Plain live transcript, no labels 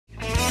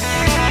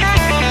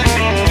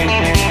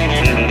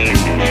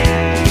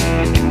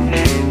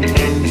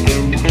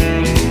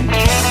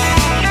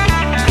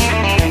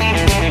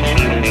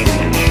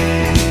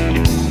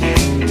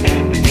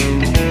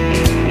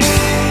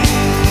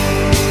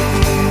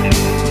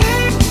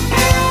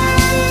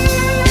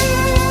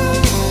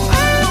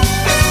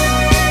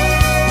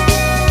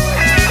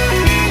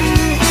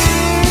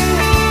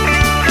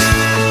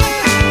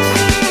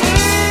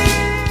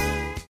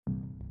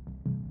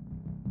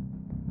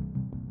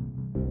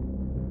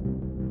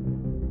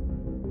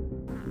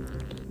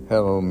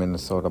Hello,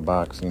 Minnesota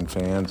boxing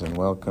fans, and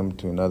welcome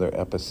to another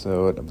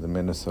episode of the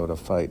Minnesota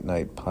Fight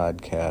Night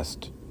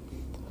podcast.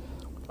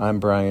 I'm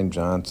Brian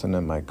Johnson,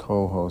 and my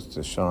co-host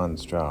is Sean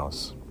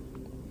Strauss.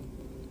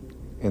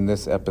 In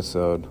this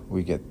episode,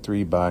 we get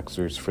 3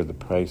 boxers for the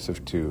price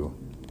of 2.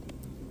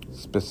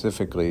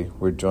 Specifically,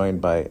 we're joined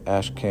by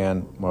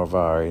Ashkan,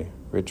 Movari,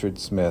 Richard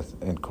Smith,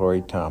 and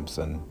Corey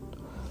Thompson,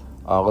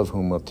 all of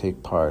whom will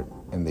take part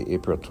in the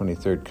April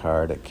 23rd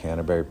card at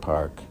Canterbury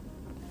Park.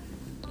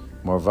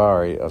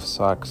 Movari of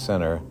Sauk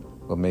Center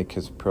will make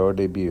his pro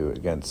debut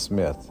against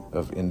Smith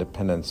of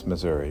Independence,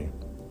 Missouri.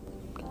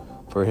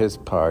 For his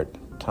part,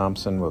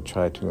 Thompson will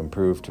try to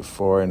improve to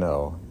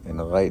 4-0 in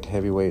a light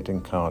heavyweight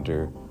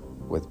encounter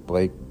with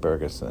Blake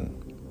Bergeson.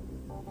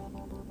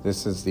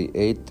 This is the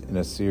 8th in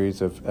a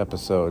series of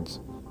episodes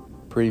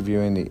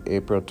previewing the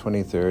April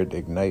 23rd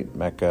Ignite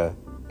MECCA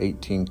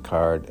 18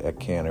 card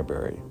at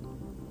Canterbury.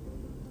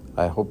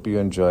 I hope you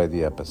enjoy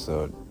the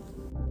episode.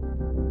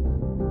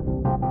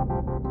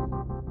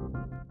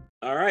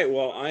 All right.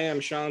 Well, I am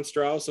Sean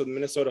Strauss of the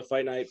Minnesota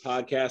Fight Night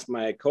podcast.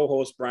 My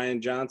co-host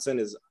Brian Johnson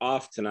is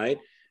off tonight.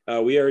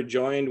 We are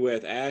joined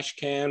with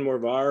Ashkan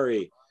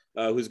Movari,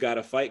 who's got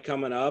a fight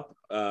coming up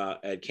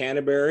at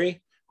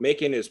Canterbury,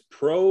 making his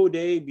pro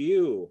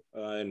debut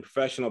in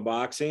professional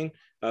boxing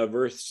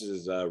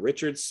versus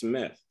Richard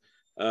Smith.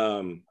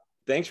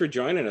 Thanks for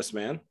joining us,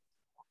 man.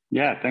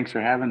 Yeah, thanks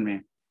for having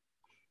me.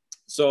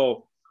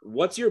 So,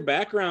 what's your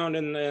background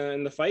in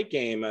the fight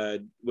game?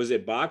 Was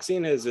it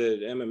boxing? Is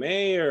it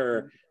MMA,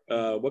 or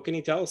what can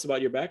you tell us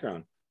about your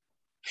background?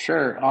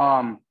 Sure.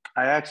 I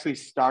actually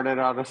started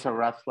out as a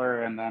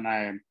wrestler, and then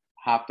I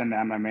hopped into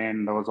MMA,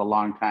 and there was a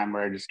long time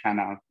where I just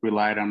kind of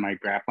relied on my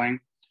grappling.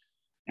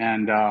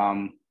 And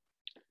I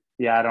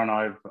don't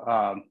know.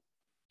 I've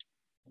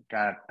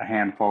got a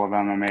handful of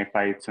MMA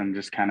fights, and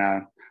just kind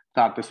of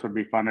thought this would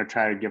be fun to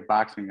try to give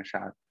boxing a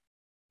shot.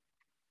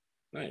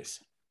 Nice.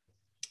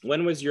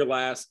 When was your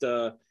last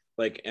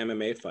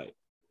MMA fight?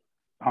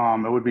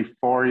 It would be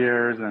 4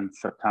 years in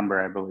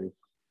September, I believe.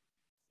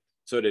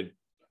 So did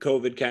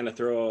COVID kind of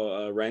throw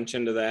a wrench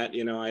into that?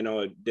 You know, I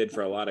know it did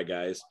for a lot of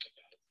guys.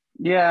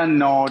 Yeah,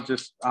 no,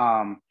 just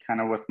kind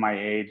of with my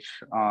age,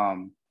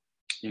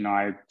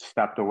 I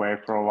stepped away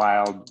for a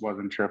while.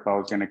 Wasn't sure if I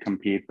was going to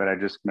compete, but I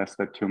just missed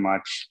it too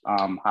much.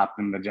 Hopped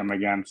in the gym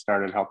again,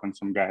 started helping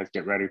some guys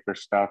get ready for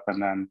stuff.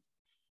 And then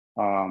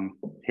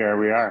here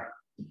we are.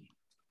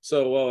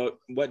 So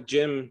what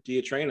gym do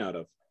you train out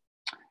of?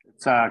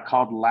 It's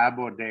called La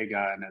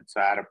Bodega, and it's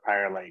out of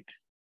Prior Lake.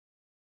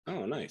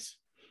 Oh, nice.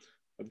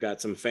 I've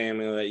got some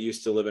family that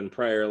used to live in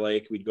Prior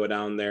Lake. We'd go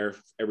down there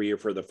every year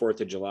for the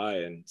 4th of July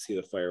and see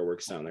the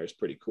fireworks down there. It's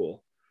pretty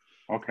cool.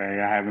 Okay,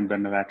 I haven't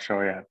been to that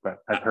show yet, but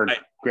I've heard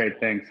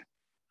great things.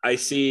 I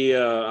see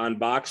on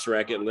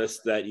BoxRec it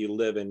lists that you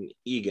live in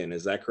Eagan.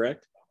 Is that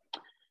correct?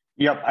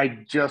 Yep,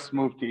 I just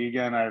moved to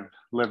Eagan. I've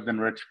lived in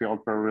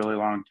Richfield for a really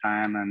long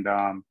time,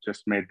 and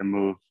just made the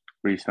move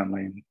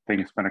recently. I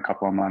think it's been a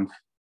couple of months.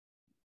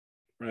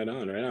 Right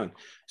on.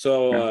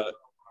 So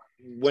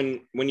when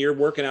you're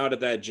working out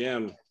at that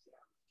gym,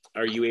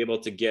 are you able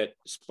to get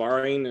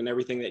sparring and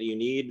everything that you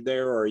need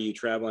there, or are you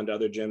traveling to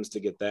other gyms to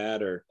get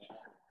that? Or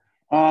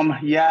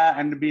yeah,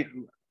 and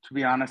to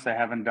be honest, I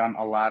haven't done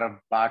a lot of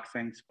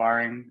boxing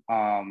sparring.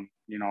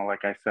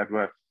 Like I said,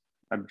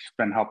 I've just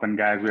been helping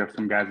guys. We have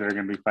some guys that are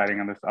going to be fighting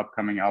on this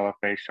upcoming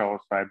LFA show,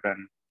 so I've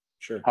been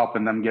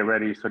helping them get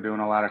ready. So doing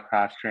a lot of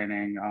cross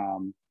training.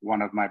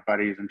 One of my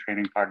buddies and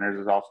training partners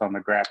is also on the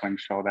grappling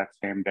show that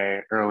same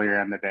day,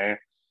 earlier in the day.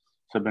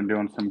 So I've been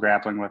doing some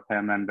grappling with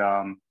him, and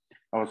I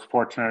was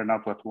fortunate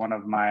enough with one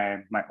of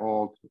my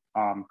old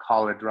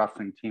college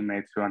wrestling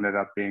teammates who ended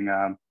up being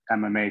a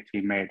MMA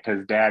teammate.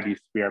 His dad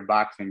used to be our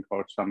boxing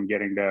coach, so I'm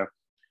getting to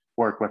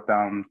work with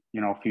them,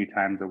 a few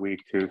times a week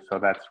too. So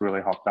that's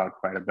really helped out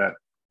quite a bit.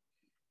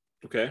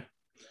 Okay.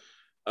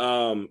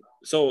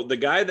 So the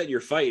guy that you're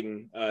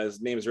fighting,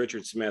 his name is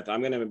Richard Smith. I'm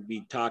going to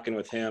be talking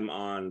with him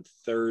on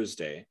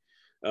Thursday,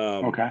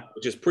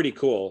 which is pretty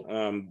cool.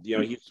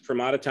 He's from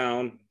out of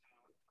town,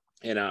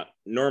 and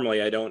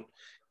normally I don't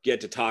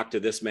get to talk to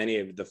this many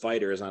of the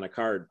fighters on a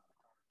card.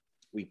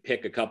 We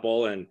pick a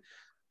couple and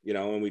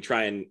we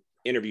try and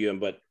interview them,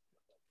 but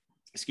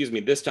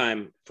this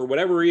time, for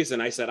whatever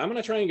reason, I said, I'm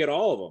going to try and get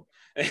all of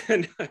them.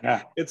 And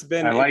it's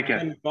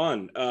been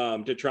fun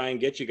to try and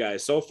get you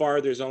guys. So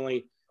far, there's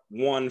only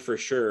one for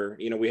sure.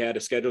 We had a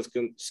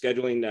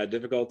scheduling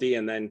difficulty,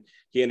 and then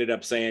he ended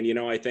up saying,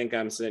 I think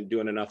I'm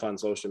doing enough on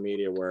social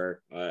media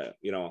where,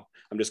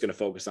 I'm just going to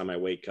focus on my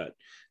weight cut. And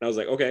I was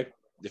like, okay,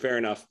 fair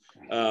enough.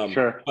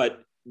 Sure.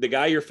 But the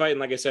guy you're fighting,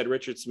 like I said,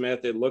 Richard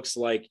Smith, it looks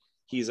like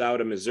he's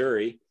out of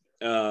Missouri.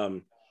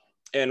 And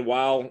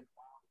while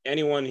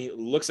anyone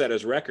looks at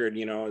his record,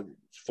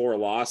 4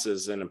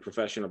 losses in a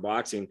professional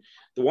boxing,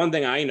 the one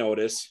thing I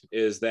notice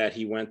is that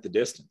he went the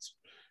distance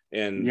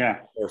in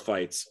 4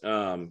 fights,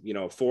 4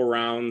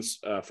 rounds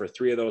for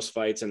 3 of those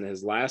fights. And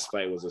his last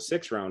fight was a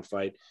 6-round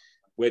fight,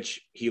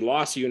 which he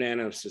lost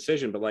unanimous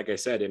decision. But like I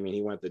said,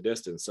 he went the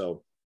distance.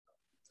 So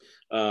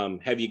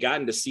Have you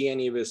gotten to see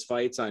any of his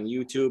fights on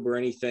YouTube or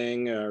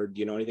anything, or do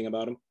you know anything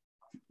about him?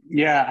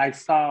 Yeah, I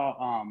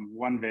saw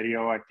one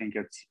video. I think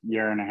it's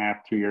year and a half,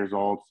 2 years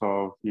old.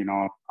 So,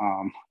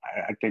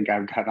 I think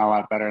I've gotten a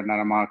lot better in that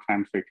amount of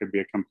time. So he could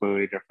be a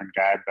completely different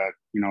guy. But,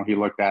 he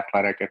looked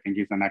athletic. I think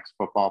he's an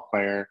ex-football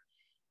player.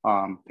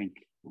 I think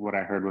what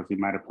I heard was he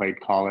might have played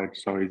college.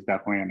 So he's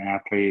definitely an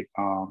athlete.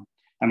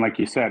 And like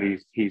you said,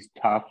 he's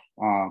tough,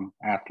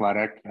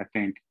 athletic. I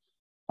think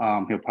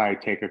he'll probably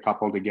take a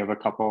couple to give a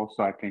couple.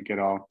 So I think it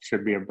all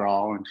should be a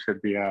brawl and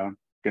should be a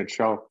good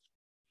show.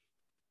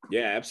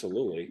 Yeah,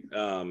 absolutely.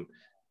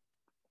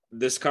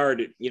 This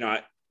card,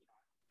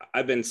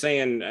 I've been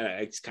saying,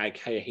 I kind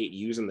of hate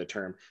using the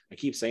term. I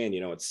keep saying,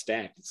 it's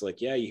stacked. It's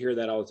like, yeah, you hear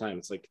that all the time.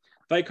 It's like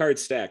fight card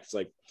stacked. It's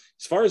like,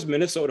 as far as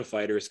Minnesota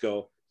fighters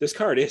go, this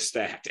card is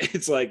stacked.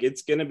 It's like,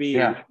 it's going to be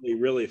really,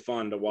 really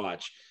fun to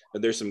watch.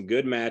 But there's some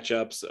good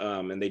matchups.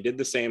 And they did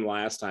the same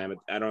last time.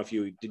 I don't know if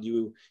did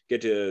you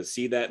get to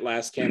see that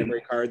last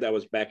Canterbury card that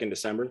was back in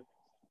December?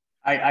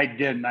 I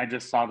didn't. I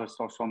just saw the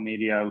social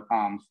media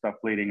stuff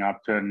leading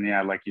up to it. And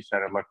yeah, like you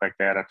said, it looked like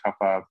they had a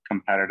tough,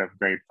 competitive,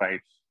 great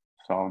fights.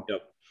 So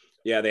yep.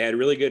 Yeah, they had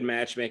really good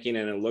matchmaking,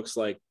 and it looks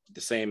like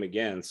the same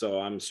again. So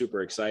I'm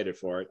super excited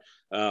for it.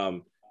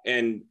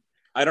 And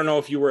I don't know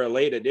if you were a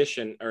late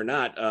addition or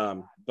not,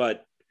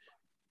 but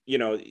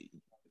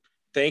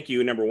thank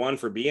you, number one,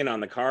 for being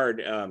on the card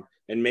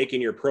and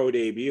making your pro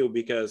debut,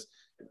 because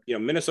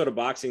Minnesota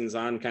boxing's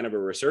on kind of a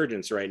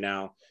resurgence right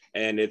now.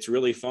 And it's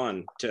really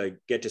fun to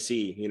get to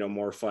see,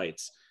 more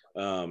fights.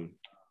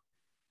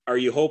 Are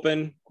you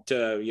hoping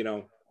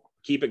to,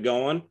 keep it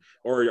going,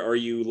 or are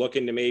you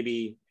looking to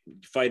maybe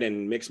fight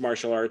in mixed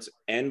martial arts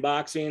and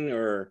boxing,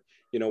 or,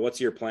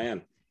 what's your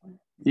plan?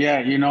 Yeah,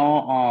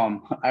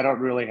 I don't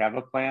really have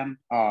a plan.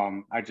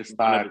 I just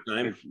thought,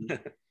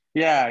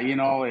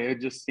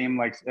 it just seemed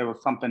like it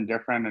was something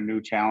different, a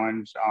new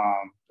challenge.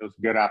 It was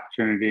a good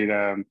opportunity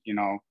to,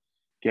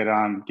 get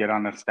on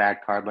the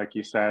stack card, like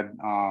you said.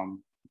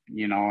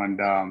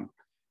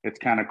 It's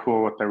kind of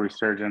cool with the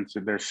resurgence.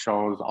 There's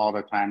shows all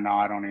the time now.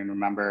 I don't even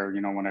remember,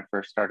 when I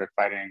first started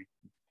fighting,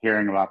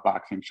 hearing about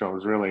boxing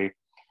shows, really.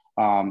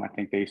 I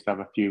think they used to have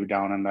a few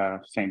down in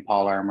the St.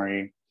 Paul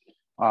Armory.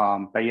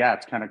 But yeah,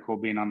 it's kind of cool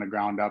being on the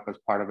ground up as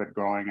part of it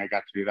growing. I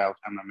got to do that with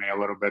MMA a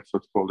little bit, so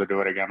it's cool to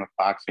do it again with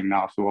boxing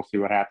now. So we'll see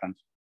what happens.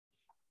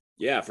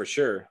 Yeah, for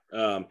sure.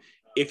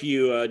 If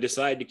you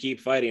decide to keep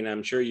fighting,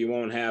 I'm sure you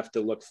won't have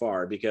to look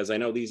far, because I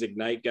know these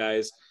Ignite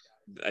guys,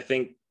 I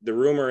think the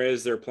rumor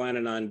is they're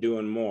planning on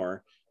doing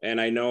more. And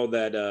I know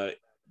that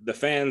the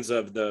fans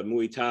of the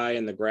Muay Thai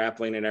and the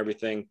grappling and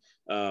everything,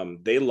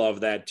 they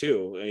love that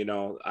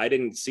too. I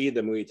didn't see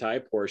the Muay Thai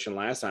portion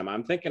last time.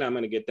 I'm thinking I'm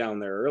going to get down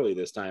there early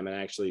this time and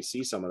actually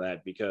see some of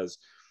that, because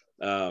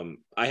I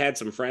had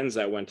some friends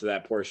that went to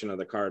that portion of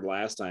the card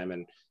last time,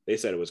 and they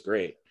said it was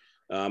great.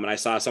 And I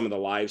saw some of the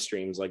live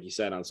streams, like you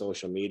said, on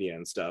social media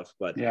and stuff.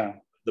 But yeah,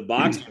 the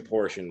boxing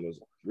portion was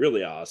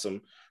really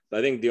awesome. I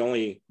think the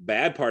only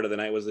bad part of the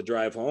night was the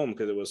drive home,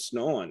 because it was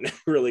snowing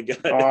really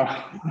good.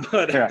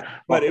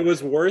 But it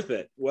was worth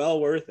it.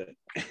 Well worth it.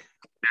 Yeah.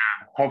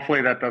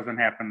 Hopefully that doesn't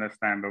happen this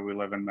time, but we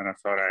live in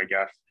Minnesota, I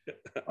guess.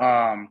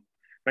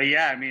 But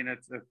yeah, I mean,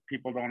 it's if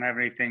people don't have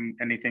anything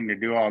to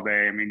do all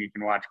day. I mean, you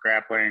can watch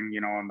grappling,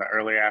 in the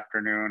early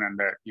afternoon,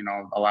 and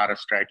a lot of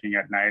striking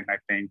at night. And I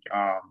think,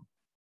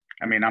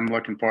 I'm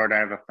looking forward. I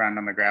have a friend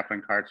on the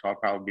grappling card, so I'll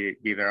probably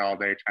be there all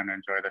day trying to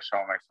enjoy the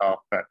show myself.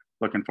 But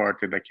looking forward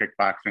to the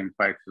kickboxing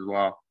fights as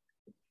well.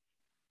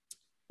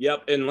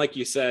 Yep, and like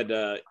you said,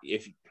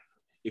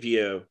 if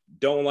you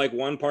don't like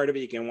one part of it,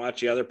 you can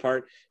watch the other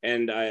part.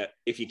 And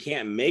if you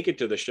can't make it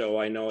to the show,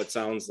 I know it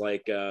sounds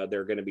like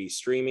they're going to be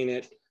streaming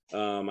it,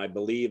 I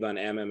believe, on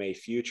MMA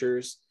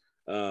Futures.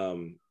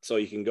 So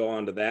you can go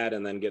onto that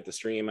and then get the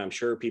stream. I'm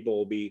sure people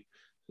will be,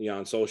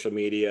 on social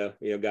media,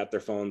 got their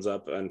phones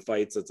up on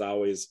fights. It's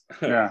always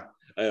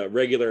a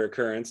regular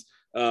occurrence.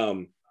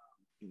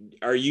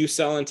 Are you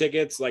selling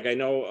tickets? Like, I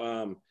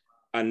know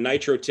on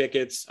Nitro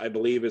Tickets, I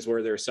believe, is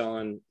where they're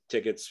selling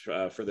tickets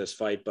for this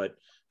fight, but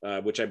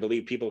which I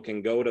believe people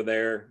can go to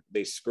there.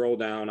 They scroll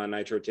down on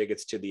Nitro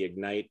Tickets to the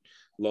Ignite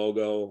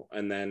logo,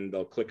 and then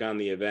they'll click on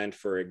the event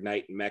for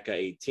Ignite MECCA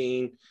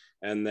 18,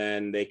 and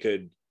then they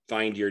could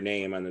find your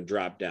name on the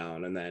drop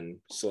down and then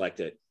select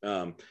it.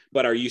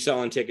 But are you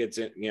selling tickets,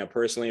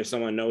 personally, if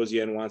someone knows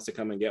you and wants to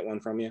come and get one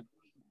from you?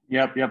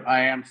 Yep.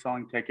 I am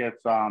selling tickets.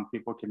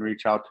 People can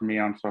reach out to me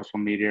on social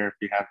media if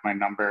you have my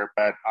number.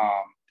 But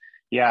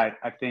yeah,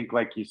 I think,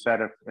 like you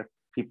said, if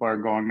people are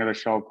going to the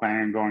show,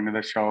 planning on going to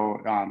the show,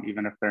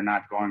 even if they're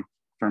not going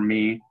for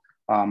me,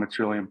 it's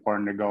really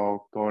important to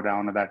go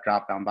down to that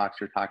drop down box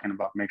you're talking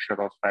about. Make sure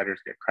those fighters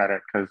get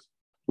credit, because,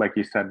 like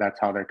you said, that's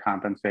how they're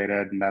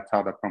compensated, and that's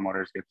how the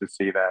promoters get to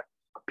see that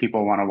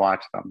people want to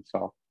watch them.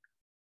 So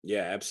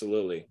yeah,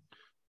 absolutely.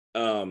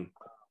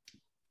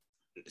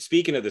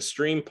 Speaking of the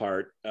stream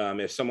part,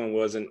 if someone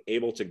wasn't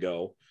able to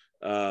go,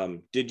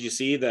 did you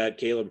see that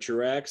Caleb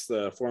Truax,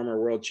 the former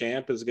world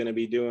champ, is going to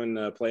be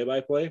doing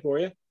play-by-play for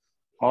you?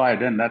 Oh, I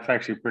didn't. That's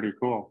actually pretty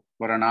cool.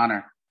 What an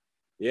honor.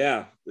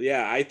 Yeah.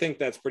 I think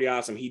that's pretty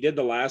awesome. He did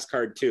the last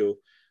card too.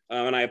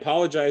 And I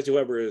apologize to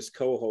whoever his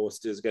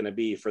co-host is going to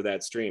be for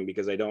that stream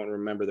because I don't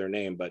remember their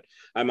name, but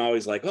I'm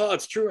always like, oh,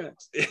 it's Truex,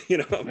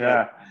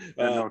 Yeah,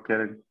 no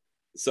kidding.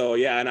 So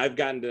yeah, and I've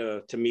gotten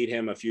to meet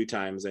him a few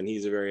times, and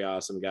he's a very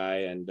awesome guy,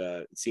 and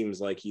it seems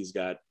like he's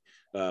got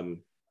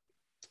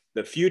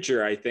the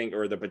future, I think,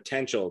 or the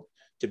potential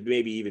to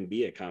maybe even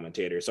be a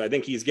commentator. So I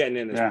think he's getting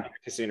in his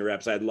practicing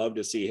reps. I'd love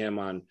to see him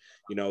on,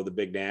 the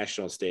big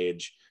national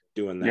stage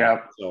doing that. Yeah.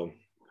 So,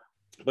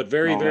 but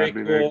very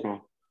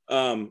cool.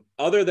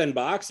 Other than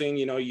boxing,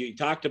 you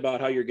talked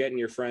about how you're getting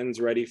your friends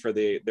ready for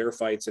their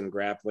fights in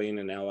grappling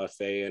and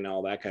LFA and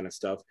all that kind of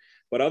stuff.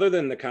 But other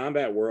than the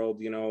combat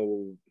world,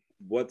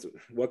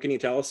 what can you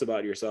tell us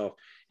about yourself?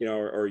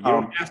 Or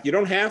you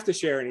don't have to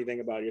share anything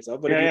about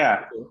yourself. But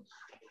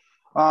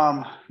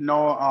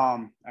no,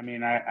 I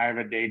mean, I have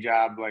a day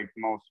job like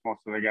most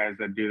of the guys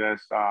that do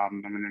this.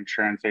 I'm an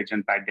insurance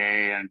agent by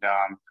day and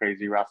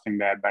crazy wrestling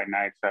dad by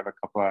night. So I have a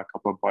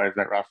couple of boys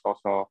that wrestle.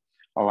 So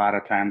a lot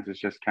of times it's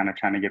just kind of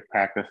trying to get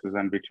practices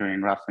in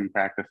between wrestling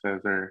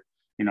practices or,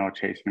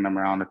 chasing them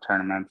around the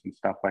tournaments and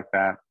stuff like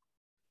that.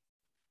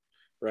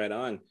 Right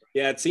on.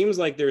 Yeah, it seems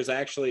like there's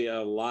actually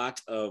a lot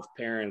of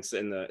parents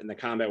in the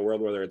combat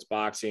world, whether it's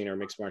boxing or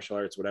mixed martial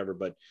arts, whatever,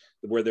 but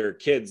where their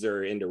kids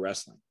are into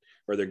wrestling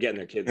or they're getting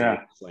their kids into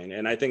wrestling.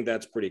 And I think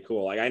that's pretty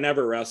cool. Like I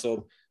never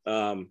wrestled,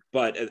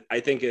 but I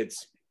think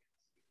it's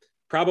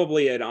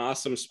probably an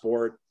awesome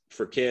sport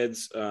for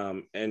kids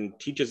and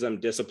teaches them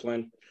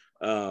discipline.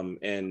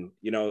 And,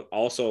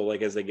 also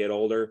like as they get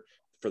older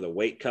for the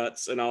weight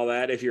cuts and all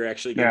that, if you're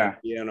actually going to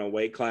be in a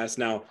weight class.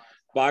 Now,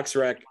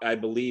 BoxRec, I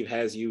believe,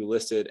 has you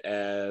listed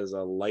as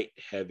a light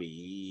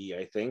heavy,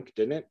 I think,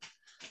 didn't it?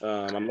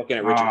 I'm looking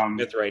at Richard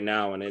Smith right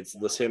now, and it's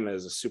lists him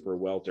as a super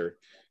welter.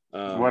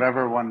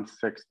 Whatever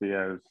 160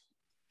 is.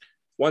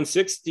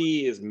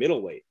 160 is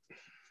middleweight.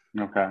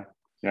 Okay.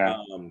 Yeah.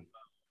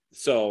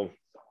 So,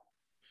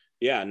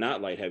 yeah,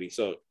 not light heavy.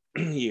 So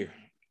you're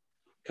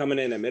coming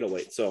in at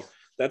middleweight. So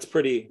that's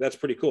pretty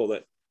cool.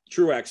 That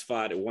Truex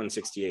fought at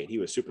 168. He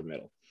was super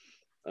middle.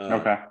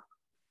 Okay.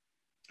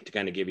 To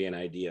kind of give you an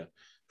idea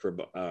for,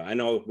 I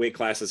know weight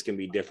classes can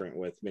be different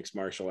with mixed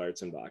martial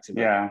arts and boxing.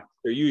 But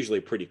they're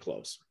usually pretty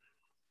close.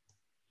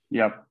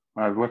 Yep.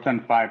 Within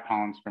 5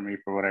 pounds for me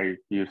for what I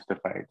used to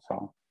fight.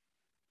 So.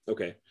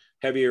 Okay.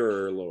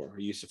 Heavier or lower?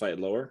 You used to fight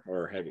lower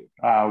or heavy?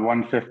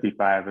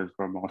 155 is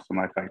where most of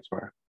my fights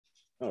were.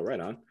 Oh, right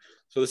on.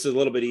 So this is a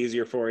little bit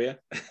easier for you.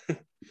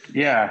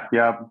 Yeah.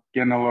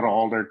 Getting a little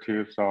older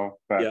too. So,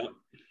 but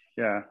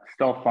yeah,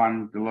 still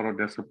fun. A little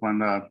discipline,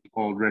 the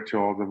old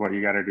rituals of what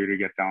you got to do to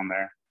get down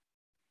there.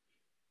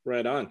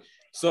 Right on.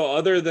 So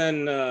other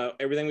than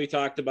everything we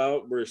talked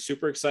about, we're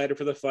super excited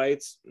for the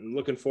fights. I'm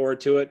looking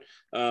forward to it.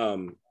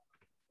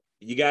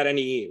 You got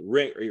any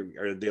ring?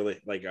 Are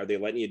they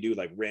letting you do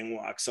like ring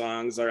walk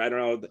songs, or I don't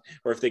know,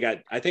 or if they got?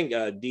 I think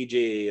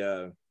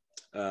DJ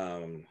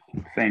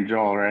St.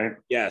 Joel, right?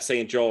 Yeah,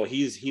 St. Joel.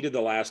 He did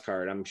the last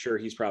card. I'm sure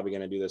he's probably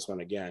going to do this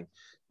one again.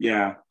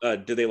 Yeah.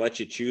 Do they let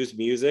you choose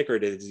music, or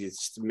did you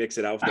just mix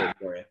it out there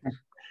for you?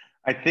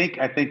 I think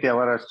they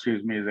let us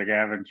choose music. I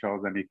haven't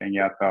chose anything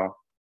yet, though.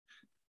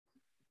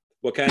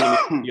 What kind of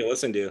music do you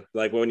listen to?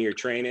 Like when you're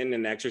training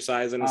and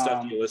exercising and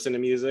stuff, do you listen to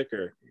music,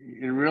 or?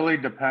 It really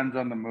depends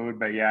on the mood,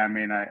 but yeah, I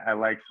mean, I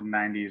like some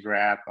 90s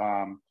rap,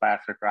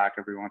 classic rock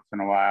every once in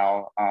a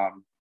while.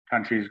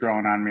 Country's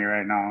growing on me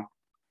right now.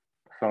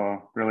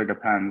 So really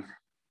depends.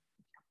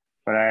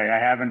 But I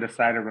haven't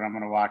decided what I'm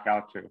going to walk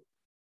out to.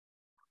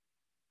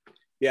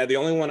 Yeah, the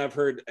only one I've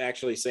heard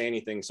actually say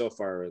anything so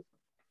far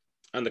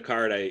on the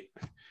card,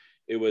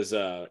 it was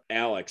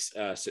Alex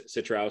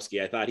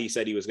Citrowski. I thought he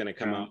said he was going to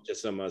come out to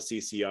some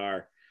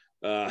CCR.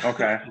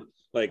 Okay.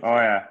 Like, oh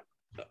yeah.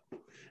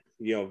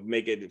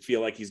 Make it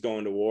feel like he's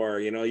going to war.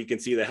 You can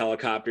see the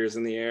helicopters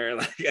in the air,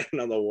 like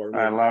on the war.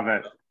 I love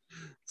it.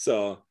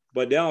 So,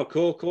 but no,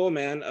 cool,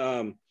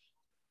 man.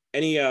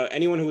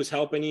 Anyone who's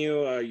helping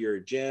you, your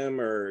gym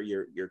or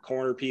your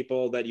corner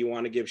people that you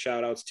want to give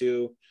shout outs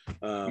to?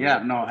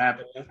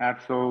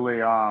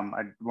 Absolutely.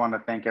 I want to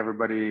thank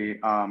everybody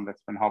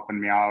that's been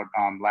helping me out.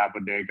 Lab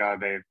Bodega,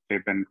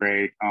 they've been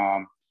great.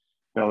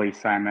 Billy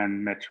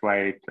Simon, Mitch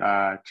White,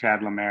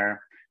 Chad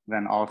Lemaire,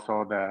 then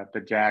also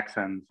the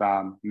Jacksons,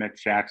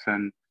 Mitch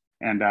Jackson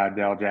and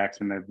Dale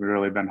Jackson. They've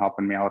really been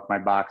helping me out with my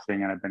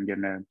boxing, and I've been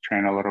getting to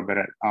train a little bit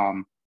at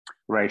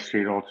Rice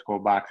Street Old School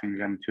Boxing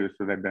Gym too.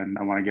 So I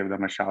want to give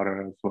them a shout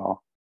out as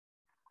well.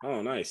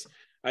 Oh, nice.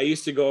 I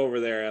used to go over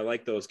there. I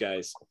like those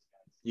guys.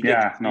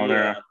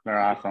 They're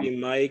awesome.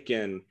 Mike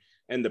and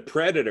the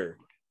Predator.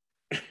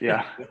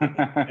 Yeah.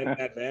 And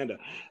Matt Vanda.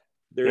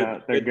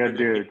 They're good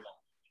dudes.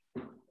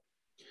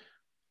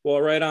 Well,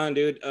 right on,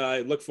 dude.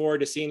 Look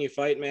forward to seeing you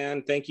fight,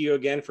 man. Thank you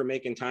again for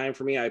making time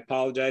for me. I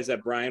apologize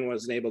that Brian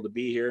wasn't able to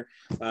be here.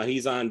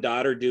 He's on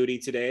daughter duty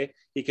today.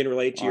 He can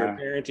relate to your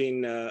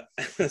parenting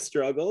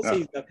struggles.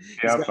 I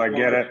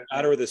get it.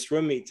 Daughter with a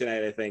swim meet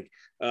tonight, I think.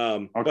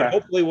 Okay. But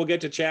hopefully we'll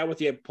get to chat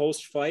with you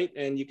post-fight,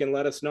 and you can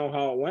let us know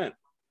how it went.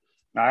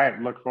 All right.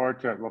 Look forward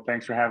to it. Well,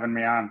 thanks for having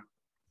me on.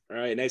 All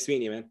right. Nice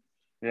meeting you, man.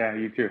 Yeah,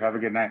 you too. Have a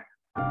good night.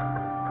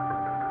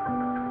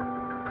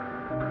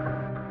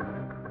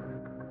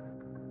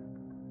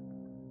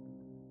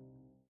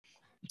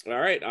 All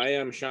right. I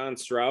am Sean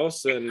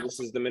Strauss, and this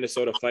is the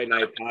Minnesota Fight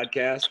Night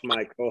podcast.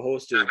 My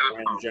co-host is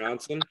Brian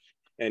Johnson,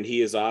 and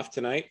he is off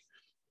tonight.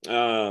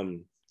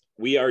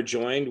 We are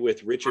joined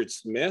with Richard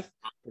Smith,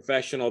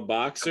 professional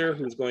boxer,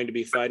 who's going to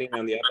be fighting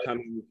on the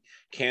upcoming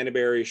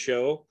Canterbury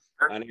show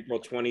on April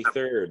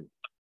 23rd.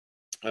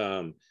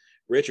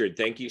 Richard,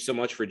 thank you so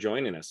much for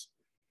joining us.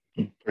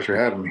 Thanks for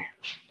having me.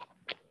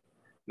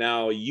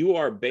 Now, you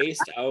are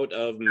based out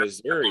of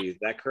Missouri, is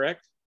that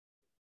correct?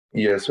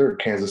 Yes, sir.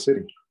 Kansas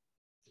City.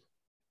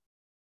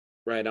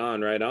 Right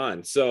on, right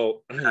on.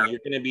 So you're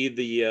going to be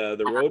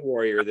the road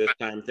warrior this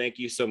time. Thank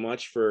you so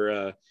much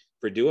for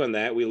doing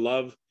that. We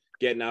love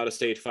getting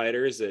out-of-state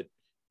fighters. It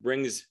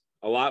brings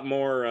a lot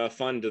more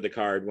fun to the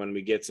card when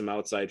we get some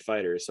outside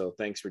fighters. So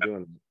thanks for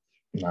doing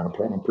that. Not a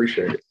problem.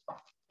 Appreciate it.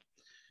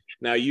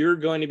 Now you're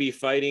going to be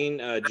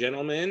fighting a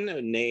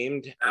gentleman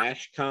named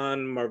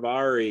Ashkan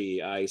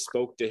Movari. I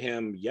spoke to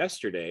him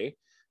yesterday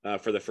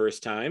for the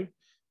first time.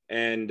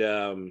 And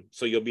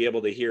so you'll be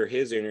able to hear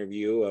his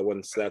interview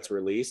once that's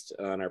released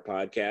on our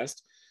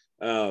podcast.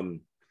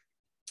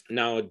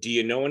 Now, do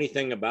you know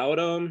anything about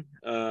him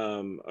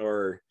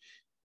or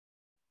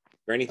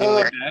anything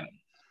like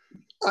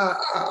that?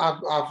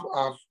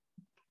 I've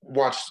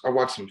watched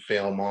some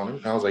film on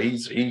him. I was like,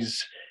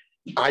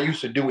 I used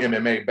to do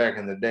MMA back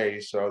in the day,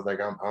 so I was like,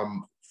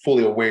 I'm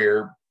fully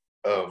aware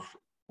of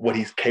what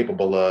he's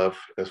capable of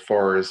as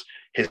far as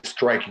his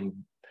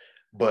striking,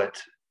 but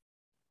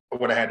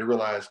what I had to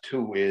realize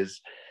too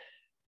is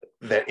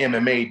that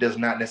MMA does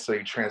not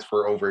necessarily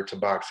transfer over to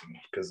boxing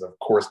because, of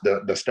course,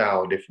 the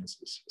style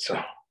differences.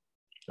 So,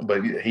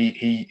 but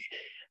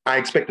I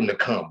expect him to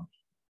come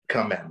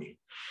at me.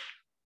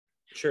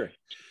 Sure.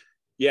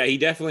 Yeah, he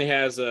definitely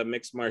has a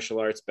mixed martial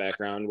arts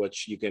background,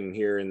 which you can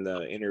hear in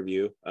the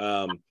interview.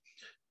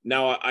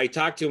 Now, I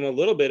talked to him a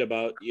little bit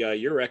about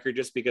your record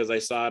just because I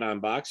saw it on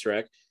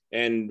BoxRec,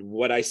 and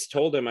what I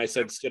told him, I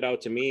said stood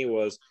out to me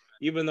was,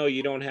 even though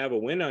you don't have a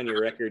win on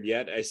your record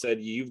yet, I said,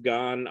 you've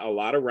gone a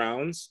lot of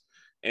rounds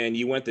and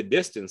you went the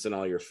distance in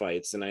all your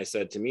fights. And I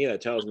said, to me,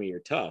 that tells me you're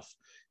tough.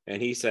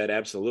 And he said,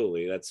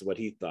 absolutely. That's what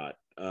he thought.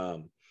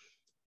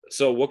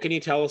 So what can you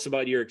tell us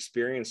about your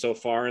experience so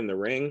far in the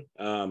ring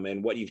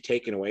and what you've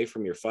taken away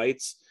from your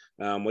fights,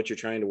 what you're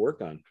trying to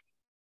work on?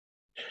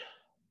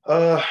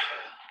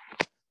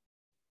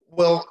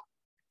 Well,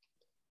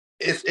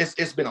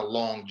 it's been a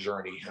long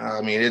journey.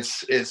 I mean,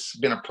 it's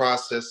been a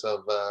process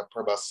of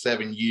for about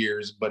 7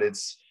 years, but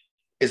it's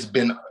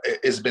been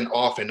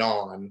off and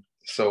on.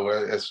 So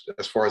as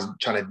far as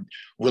trying to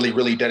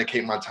really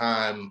dedicate my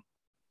time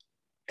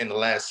in the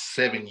last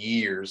 7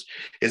 years,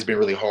 it's been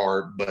really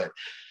hard. But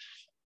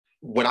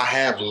what I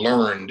have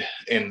learned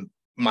in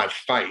my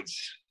fights,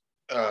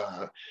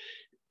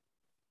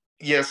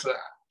 yes,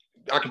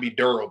 I can be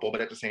durable,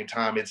 but at the same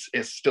time, it's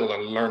still a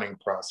learning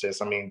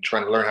process. I mean,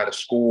 trying to learn how to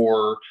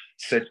score,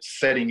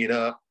 setting it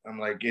up. I'm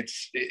like,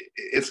 it's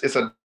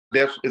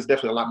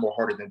definitely a lot more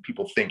harder than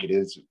people think it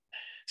is.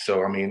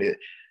 So, I mean,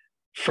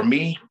 for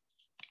me,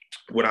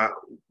 what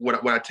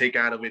I take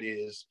out of it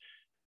is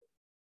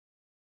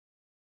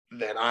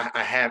that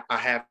I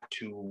have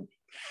to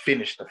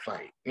finish the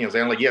fight. You know what I'm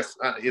saying? Like, yes,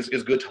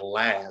 it's good to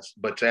last,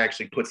 but to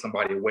actually put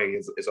somebody away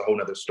is a whole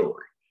nother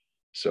story.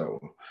 So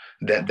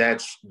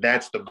that's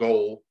the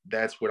goal.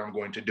 That's what I'm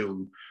going to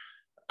do.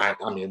 I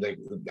mean,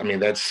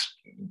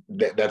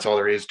 that's all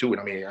there is to it.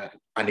 I mean,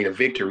 I need a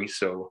victory,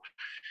 so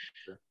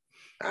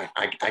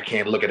I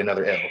can't look at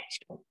another L.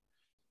 So.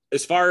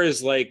 As far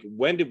as like,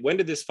 when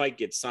did this fight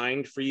get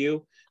signed for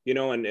you? You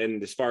know,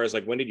 and as far as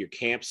like, when did your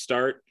camp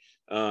start?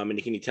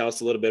 And can you tell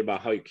us a little bit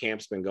about how your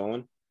camp's been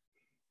going?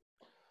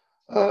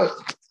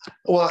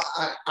 Well,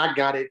 I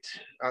got it.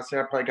 I'd say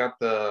I probably got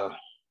the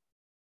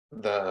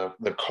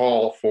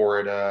call for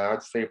it.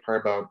 I'd say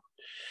probably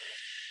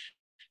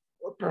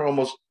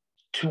almost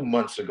 2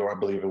 months ago, I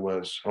believe it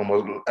was.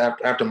 Almost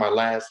after my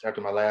last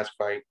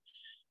fight.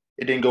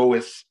 It didn't go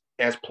as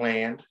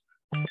planned,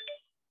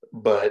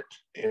 but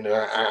you know,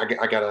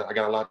 I got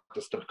a lot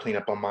of stuff to clean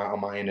up on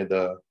my end of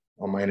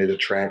the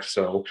track.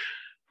 So,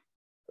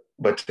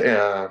 but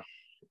to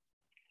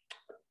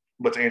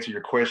answer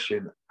your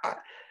question,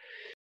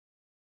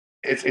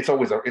 it's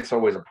always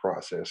a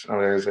process.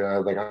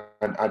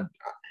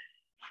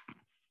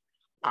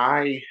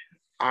 I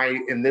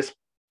in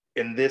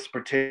this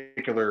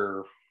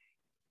particular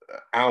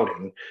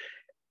outing,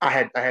 I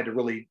had to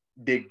really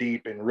dig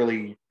deep and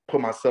really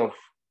put myself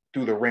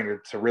through the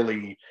ringer to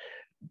really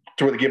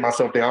give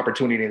myself the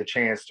opportunity and the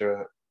chance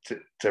to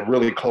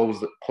really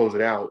close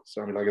it out.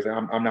 So I mean, like I said,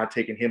 I'm not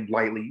taking him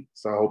lightly.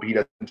 So I hope he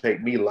doesn't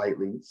take me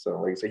lightly.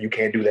 So like I said, you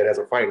can't do that as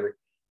a fighter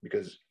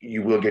because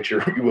you will get a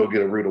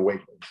rude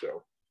awakening.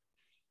 So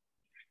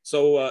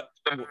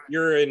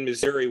you're in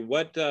Missouri.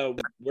 Where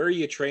are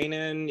you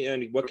training,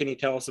 and what can you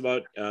tell us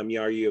about? Are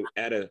you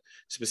at a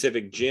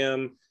specific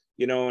gym?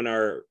 You know, and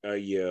are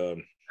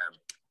you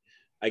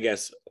I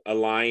guess,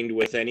 aligned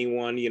with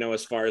anyone, you know,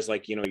 as far as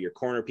like, you know, your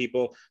corner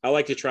people. I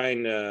like to try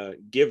and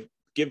give,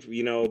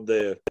 you know,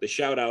 the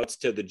shout outs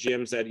to the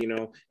gyms that, you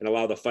know, and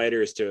allow the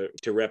fighters to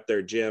rep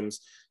their gyms.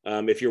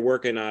 If you're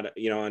working on,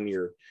 you know, on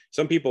your,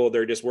 some people,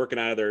 they're just working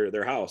out of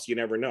their house. You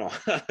never know.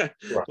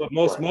 Right, But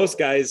most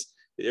guys,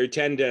 they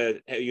tend to,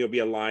 you know, be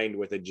aligned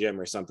with a gym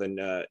or something.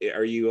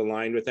 Are you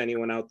aligned with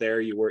anyone out there?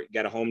 You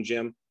got a home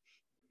gym?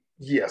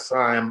 Yes,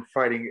 I am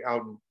fighting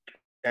out in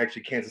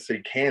actually Kansas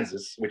City,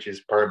 Kansas, which is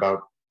probably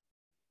about,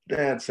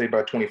 I'd say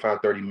about 25,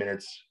 30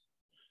 minutes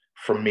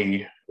from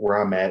me where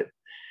I'm at.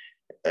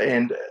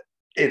 And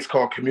it's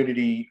called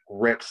Community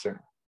Rec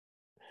Center.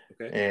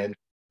 Okay. And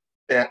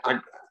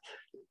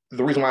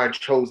the reason why I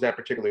chose that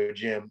particular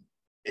gym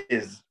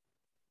is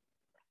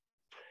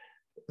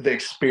the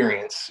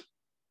experience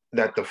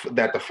that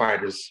the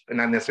fighters, and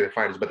not necessarily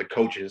fighters, but the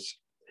coaches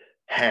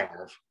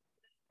have.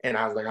 And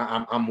I was like,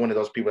 I'm one of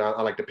those people.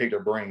 I like to pick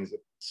their brains.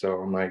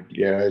 So I'm like,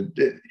 yeah,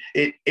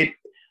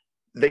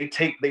 they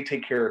take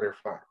care of their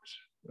fighters.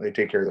 They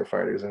take care of their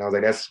fighters. And I was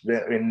like, that's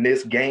in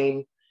this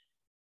game.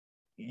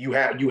 You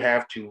have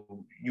to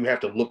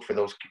look for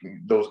those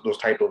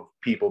type of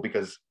people,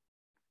 because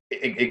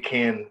it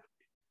can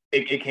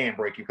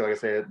break you. Because like I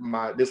said,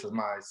 this is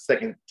my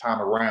second time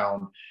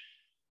around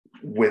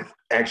with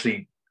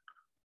actually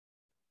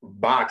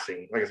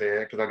boxing. Like I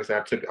said,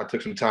 I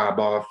took some time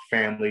off,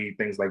 family,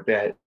 things like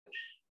that.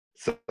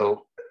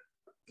 So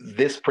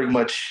this pretty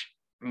much,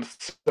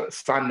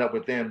 signing up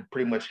with them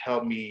pretty much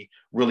helped me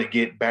really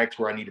get back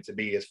to where I needed to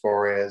be as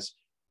far as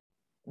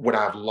what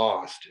I've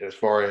lost, as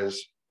far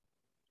as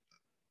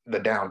the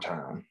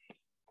downtime.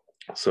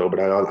 So, but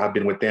I've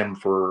been with them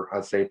for,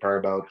 I'd say, probably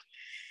about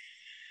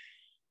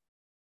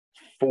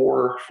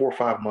 4 or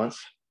 5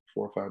 months.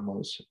 4 or 5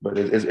 months, but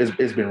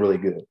it's been really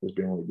good. It's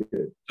been really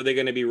good. Are they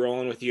going to be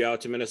rolling with you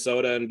out to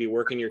Minnesota and be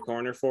working your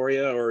corner for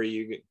you, or are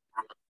you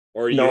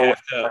No, have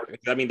to?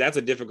 I mean, that's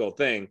a difficult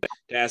thing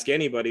to ask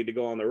anybody to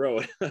go on the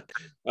road.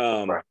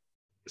 Right.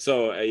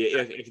 So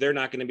if they're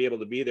not going to be able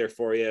to be there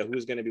for you,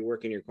 who's going to be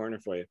working your corner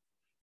for you?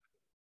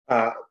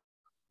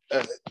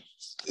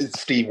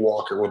 Steve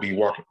Walker will be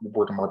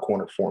working my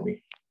corner for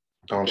me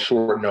on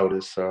short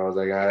notice. So I was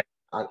like,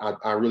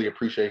 I really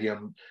appreciate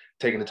him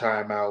taking the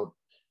time out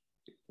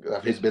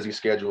of his busy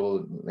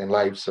schedule in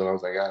life. So I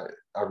was like,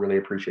 I really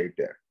appreciate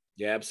that.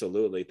 Yeah,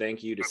 absolutely.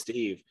 Thank you to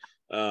Steve.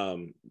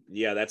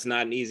 Yeah, that's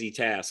not an easy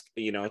task,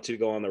 you know, to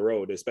go on the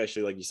road,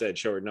 especially like you said,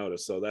 short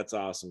notice. So that's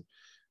awesome.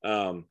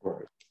 Right.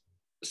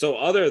 So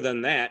other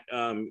than that,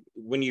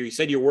 when you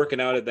said you're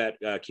working out at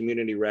that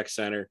community rec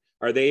center,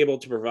 are they able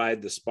to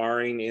provide the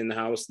sparring in the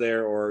house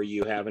there, or are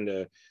you having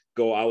to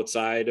go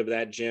outside of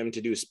that gym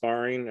to do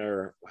sparring,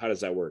 or how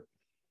does that work?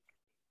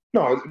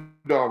 No,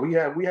 we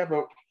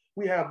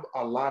have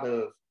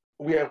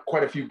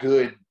quite a few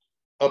good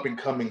up and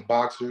coming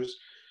boxers,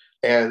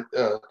 and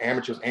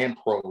amateurs and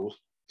pros.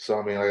 So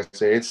I mean, like I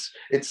say,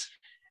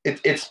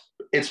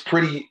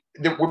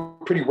 we're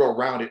pretty well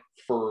rounded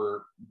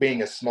for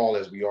being as small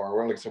as we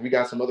are. So we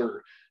got some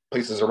other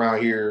places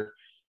around here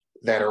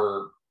that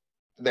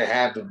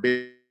have the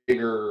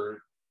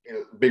bigger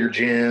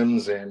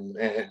gyms and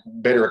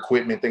better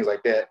equipment, things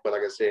like that. But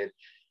like I said,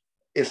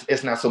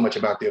 it's not so much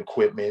about the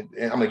equipment.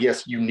 And I mean,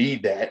 yes, you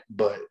need that,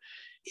 but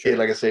sure.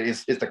 Like I said,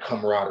 it's the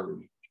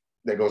camaraderie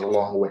that goes a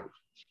long way.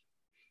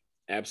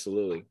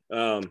 Absolutely.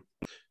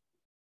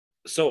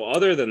 So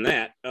other than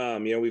that,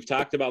 you know, we've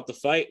talked about the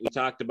fight, we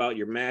talked about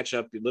your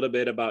matchup, a little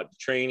bit about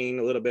training,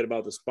 a little bit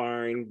about the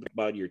sparring,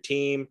 about your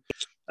team.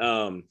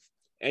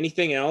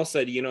 Anything else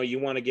that, you know, you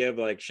want to give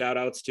like shout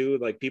outs to,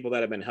 like people that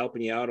have been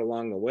helping you out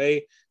along the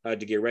way to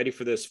get ready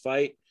for this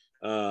fight?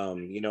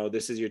 You know,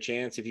 this is your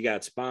chance. If you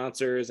got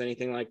sponsors,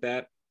 anything like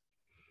that.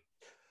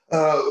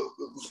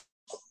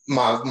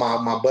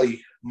 My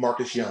buddy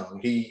Marcus Young,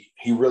 he's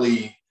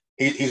really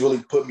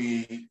put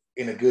me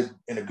in a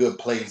good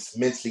place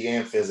mentally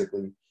and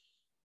physically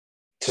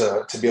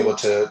to be able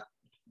to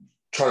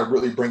try to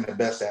really bring the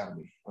best out of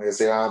me. Like I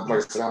said,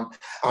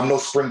 I'm no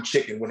spring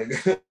chicken when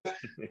I'm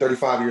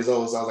 35 years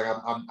old. So I was like,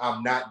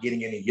 I'm not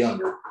getting any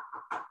younger.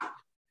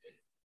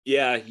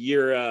 Yeah,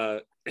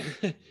 your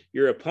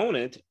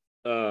opponent,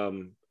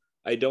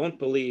 I don't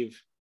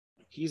believe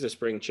he's a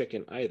spring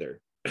chicken either.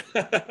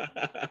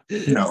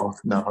 No,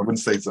 I wouldn't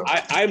say so.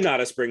 I'm not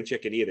a spring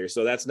chicken either,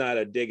 so that's not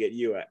a dig at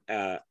you,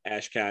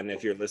 Ashkan,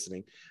 if you're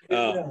listening.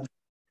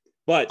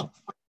 But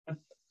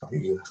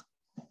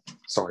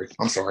sorry,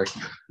 I'm sorry.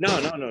 No,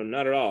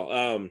 not at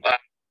all.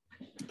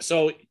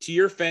 So to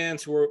your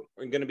fans who are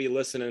going to be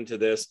listening to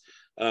this,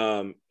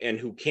 and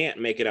who can't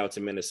make it out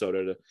to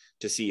Minnesota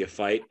to see a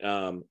fight,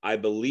 I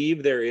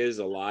believe there is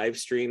a live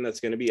stream that's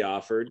going to be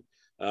offered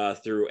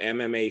through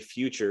MMA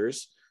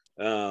Futures.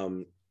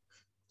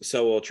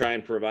 So we'll try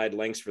and provide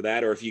links for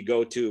that. Or if you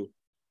go to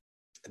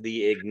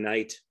the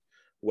Ignite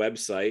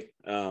website,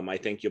 I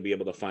think you'll be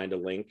able to find a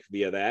link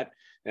via that.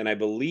 And I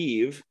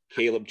believe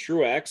Caleb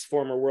Truax,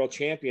 former world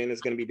champion, is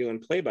going to be doing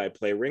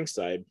play-by-play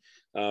ringside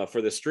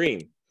for the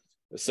stream.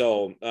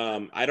 So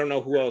I don't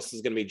know who else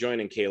is going to be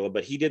joining Caleb,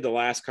 but he did the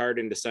last card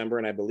in December,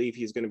 and I believe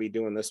he's going to be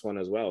doing this one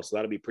as well. So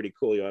that'll be pretty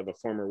cool. You'll have a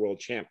former world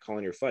champ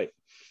calling your fight.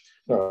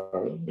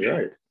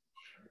 Right.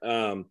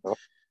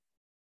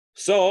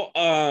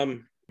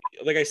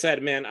 Like I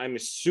said, man, I'm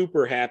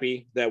super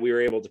happy that we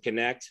were able to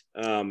connect.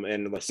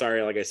 And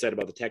sorry, like I said,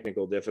 about the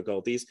technical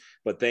difficulties,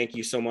 but thank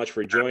you so much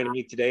for joining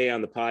me today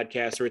on the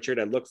podcast, Richard.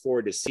 I look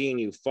forward to seeing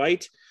you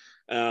fight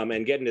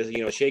and getting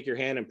to, shake your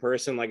hand in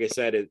person. Like I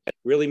said, it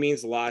really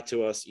means a lot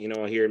to us,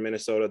 here in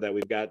Minnesota, that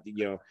we've got,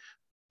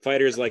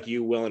 fighters like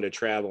you willing to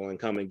travel and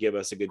come and give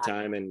us a good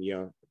time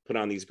and, put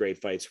on these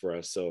great fights for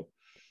us. So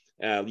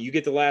you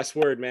get the last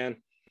word, man.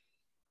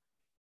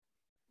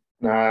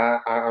 Nah,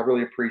 I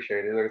really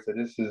appreciate it. Like I said,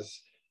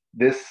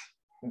 this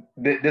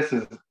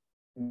is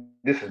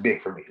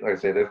big for me. Like I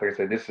said,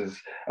 this is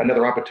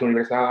another opportunity.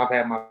 Like I said, I've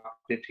had my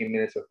 15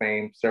 minutes of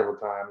fame several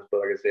times,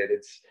 but like I said,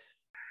 it's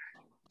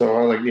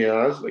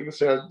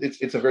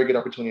a very good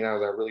opportunity. I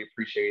really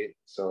appreciate it.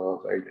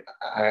 So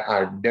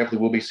I definitely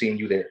will be seeing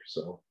you there.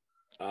 So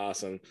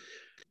awesome.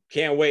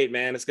 Can't wait,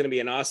 man. It's going to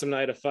be an awesome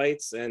night of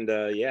fights. And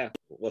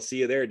we'll see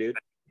you there, dude.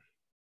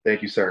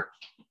 Thank you, sir.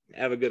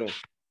 Have a good one.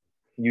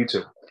 You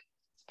too.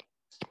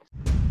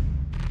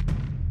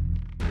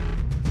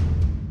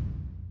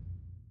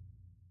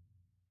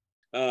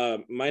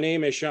 My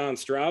name is Sean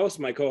Strauss.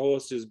 My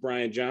co-host is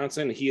Brian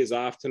Johnson. He is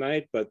off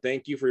tonight, but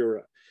thank you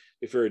for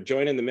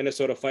joining the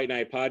Minnesota Fight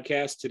Night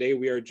podcast. Today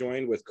we are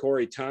joined with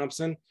Corey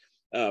Thompson,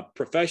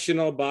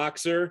 professional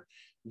boxer,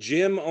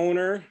 gym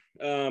owner,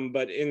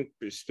 but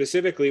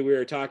specifically we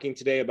are talking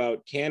today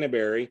about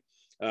Canterbury,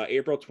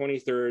 April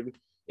 23rd,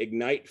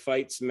 Ignite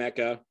Fights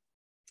MECCA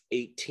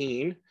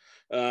 18.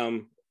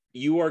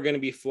 You are going to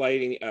be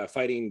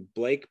fighting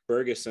Blake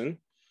Bergeson,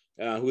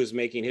 who is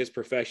making his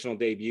professional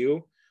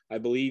debut. I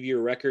believe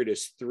your record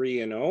is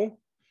 3-0.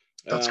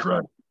 That's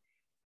correct.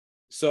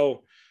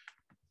 So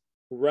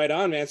right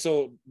on, man.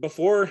 So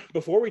before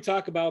we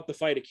talk about the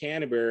fight at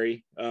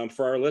Canterbury,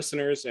 for our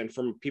listeners and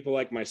from people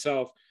like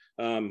myself,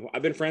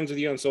 I've been friends with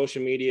you on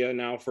social media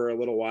now for a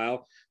little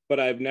while, but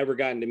I've never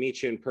gotten to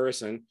meet you in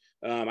person.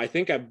 I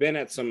think I've been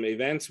at some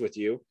events with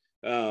you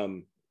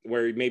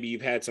where maybe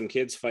you've had some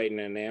kids fighting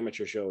in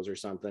amateur shows or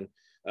something.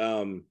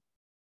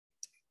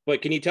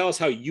 But can you tell us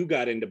how you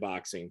got into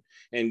boxing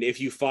and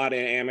if you fought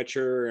an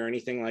amateur or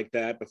anything like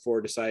that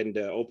before deciding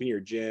to open your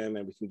gym,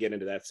 and we can get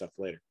into that stuff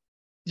later?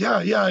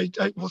 Yeah.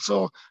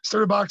 So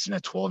started boxing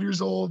at 12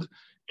 years old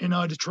in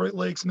Detroit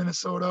Lakes,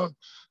 Minnesota.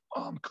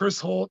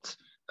 Chris Holt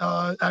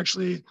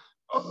actually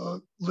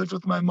lived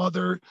with my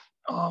mother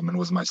and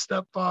was my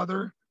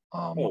stepfather.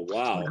 Oh, wow. So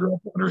I grew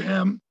up under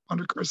him,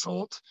 under Chris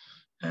Holt.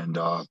 And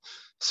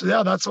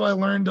that's how I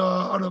learned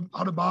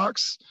how to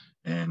box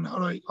and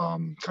how I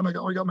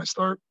got my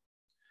start.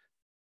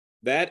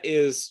 That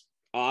is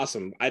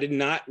awesome. I did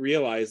not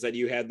realize that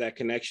you had that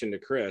connection to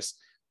Chris.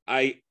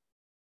 I'm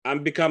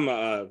become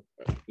a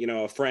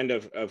friend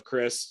of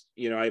Chris.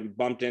 I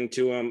bumped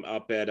into him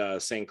up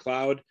at St.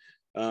 Cloud.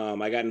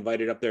 I got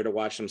invited up there to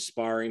watch some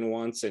sparring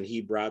once, and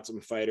he brought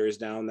some fighters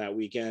down that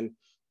weekend.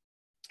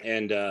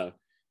 And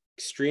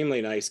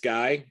extremely nice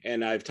guy.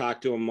 And I've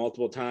talked to him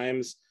multiple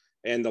times.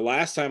 And the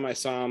last time I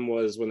saw him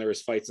was when there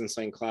was fights in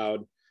St.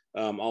 Cloud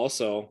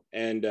also.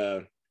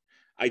 And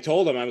I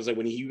told him, I was like,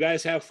 when you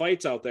guys have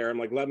fights out there, I'm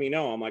like, let me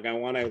know. I'm like, I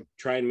want to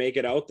try and make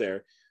it out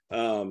there.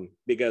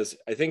 Because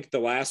I think the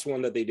last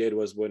one that they did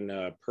was when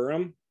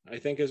Perham, I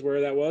think is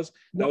where that was.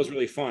 That was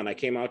really fun. I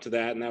came out to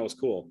that and that was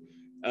cool.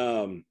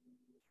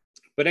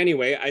 But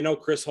anyway, I know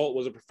Chris Holt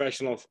was a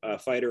professional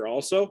fighter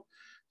also.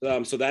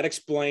 So that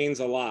explains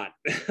a lot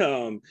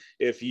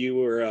if you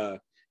were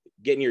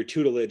getting your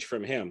tutelage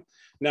from him.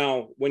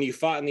 Now, when you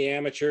fought in the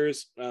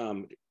amateurs,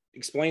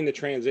 explain the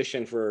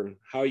transition for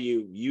how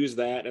you use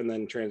that and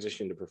then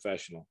transition to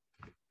professional.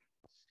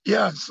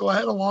 Yeah, so I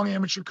had a long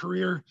amateur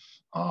career.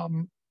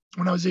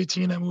 When I was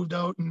 18, I moved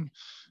out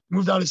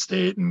of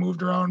state and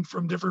moved around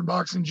from different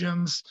boxing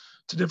gyms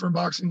to different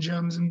boxing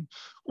gyms and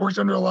worked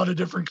under a lot of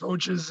different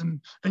coaches and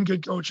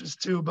good coaches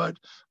too. But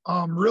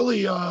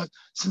really,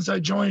 since I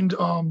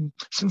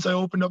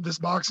opened up this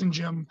boxing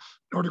gym,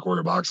 Nordic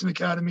Warrior Boxing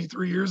Academy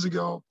 3 years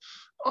ago,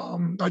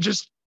 I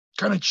just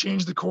kind of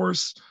changed the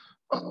course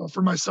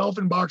for myself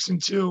in boxing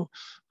too.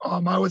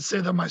 I would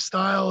say that my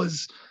style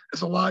is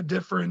a lot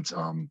different.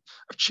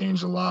 I've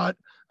changed a lot.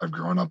 I've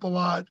grown up a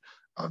lot.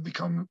 I've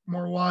become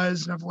more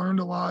wise, and I've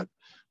learned a lot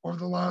over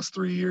the last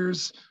 3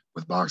 years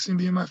with boxing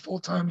being my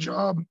full-time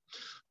job.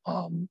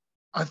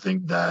 I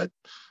think that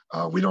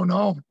we don't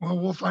know. Well,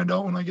 we'll find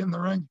out when I get in the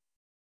ring.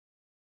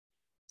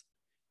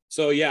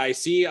 So yeah, I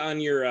see on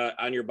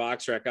your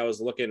box rack, I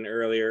was looking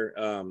earlier.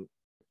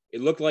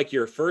 It looked like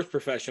your first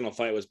professional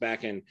fight was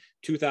back in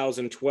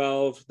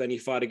 2012. Then you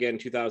fought again in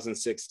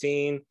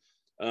 2016,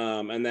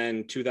 and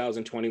then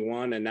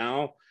 2021. And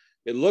now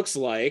it looks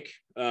like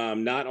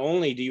not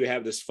only do you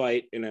have this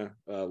fight in a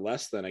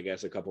less than, I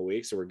guess, a couple of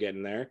weeks, so we're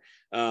getting there.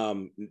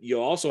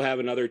 You'll also have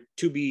another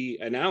to be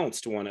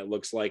announced one, it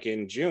looks like,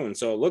 in June.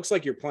 So it looks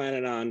like you're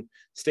planning on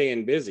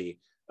staying busy.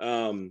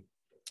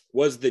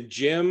 Was the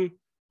gym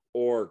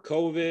or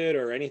COVID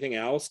or anything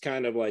else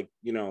kind of like,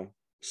 you know,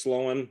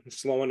 slowing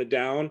it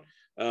down?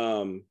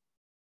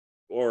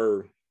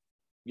 Or,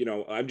 you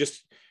know, I'm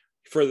just,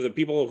 for the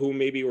people who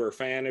maybe were a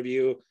fan of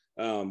you,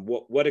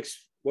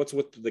 what's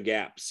with the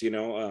gaps, you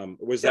know?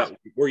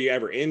 Were you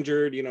ever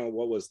injured? You know,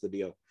 what was the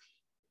deal?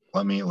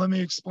 Let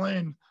me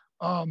explain.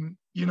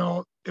 You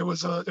know, it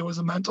was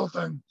a mental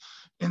thing.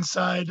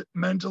 Inside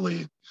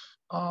mentally,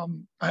 I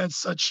had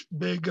such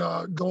big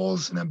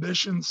goals and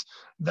ambitions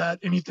that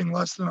anything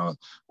less than a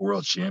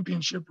world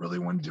championship really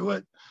wouldn't do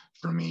it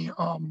for me,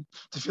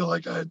 to feel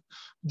like I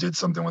did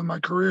something with my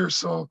career.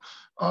 So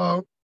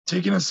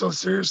taking it so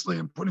seriously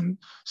and putting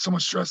so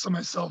much stress on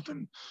myself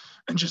and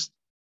just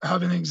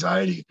having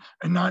anxiety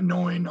and not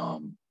knowing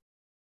what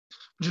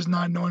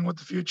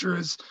the future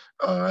is,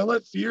 I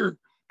let fear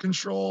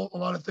control a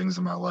lot of things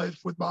in my life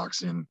with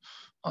boxing.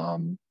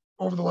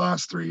 Over the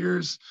last 3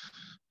 years,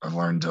 I've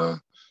learned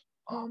to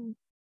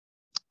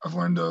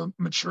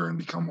mature and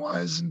become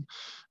wise and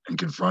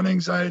confront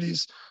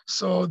anxieties.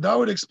 So that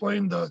would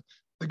explain the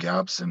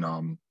gaps in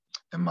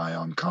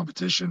my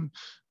competition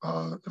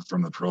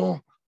from the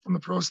pro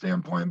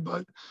standpoint.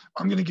 But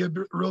I'm going to get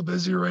real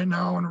busy right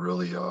now and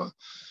really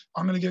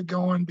I'm going to get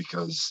going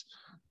because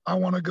I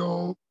want to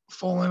go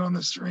full in on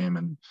this dream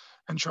and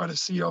try to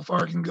see how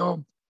far I can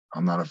go.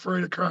 I'm not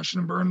afraid of crashing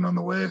and burning on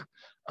the way.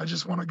 I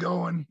just want to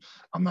go, and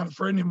I'm not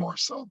afraid anymore.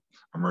 So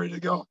I'm ready to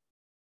go.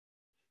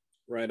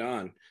 Right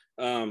on.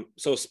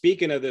 So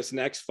speaking of this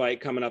next fight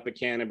coming up at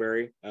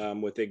Canterbury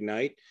with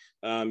Ignite,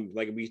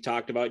 like we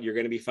talked about, you're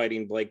going to be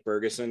fighting Blake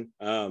Bergeson.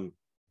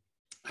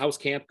 How's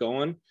camp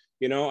going?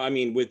 You know, I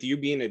mean, with you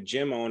being a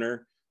gym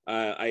owner,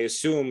 I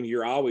assume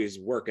you're always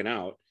working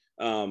out.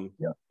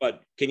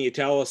 But can you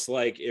tell us,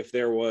 like, if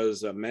there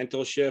was a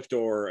mental shift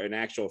or an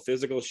actual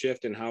physical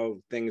shift in how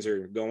things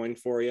are going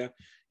for you?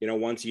 You know,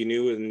 once you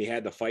knew and you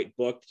had the fight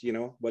booked, you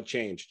know, what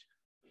changed?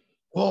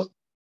 Well,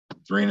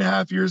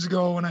 3.5 years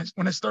ago, when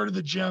I started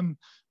the gym,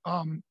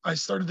 I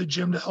started the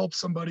gym to help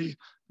somebody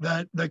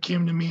that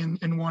came to me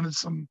and wanted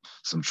some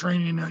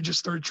training. And I just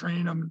started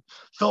training them.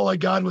 Felt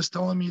like God was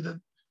telling me that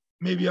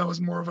maybe I was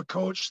more of a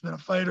coach than a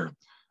fighter.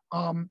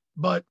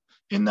 But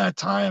in that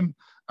time,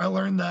 I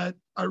learned that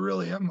I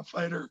really am a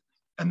fighter,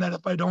 and that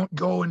if I don't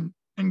go and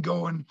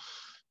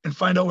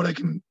find out what I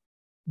can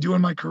do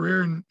in my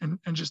career and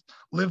just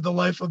live the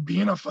life of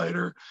being a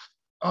fighter,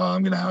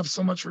 I'm going to have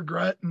so much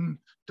regret and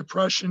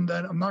depression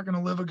that I'm not going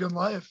to live a good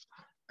life.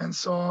 And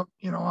so,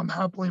 you know, I'm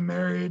happily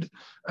married.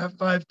 I have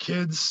 5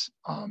 kids.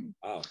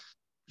 Wow.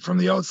 From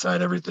the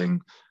outside,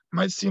 everything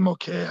might seem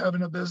okay,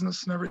 having a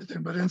business and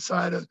everything, but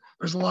inside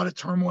there's a lot of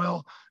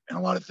turmoil and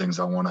a lot of things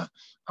I want to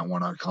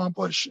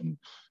accomplish, and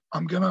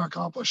I'm going to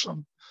accomplish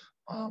them.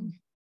 And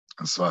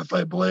so I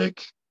fight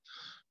Blake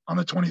on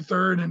the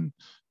 23rd, and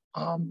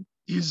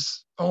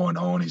he's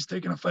 0-0, and he's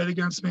taking a fight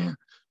against me,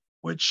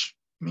 which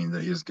means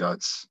that he has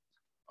guts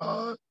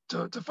to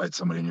fight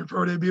somebody in your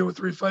pro debut with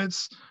 3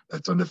 fights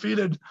that's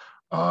undefeated.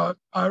 I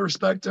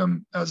respect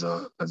him as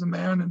a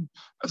man and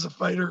as a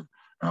fighter,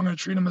 and I'm going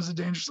to treat him as a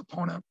dangerous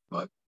opponent.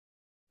 But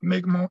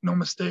make no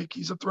mistake,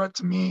 he's a threat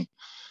to me,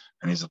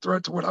 and he's a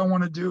threat to what I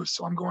want to do.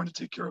 So I'm going to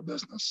take care of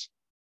business.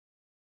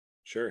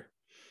 Sure.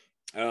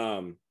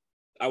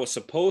 I was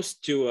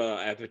supposed to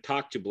have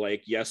talked to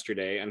Blake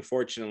yesterday.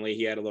 Unfortunately,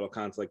 he had a little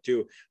conflict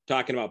too,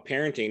 talking about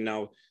parenting.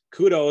 Now,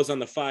 kudos on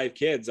the 5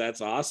 kids.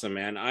 That's awesome,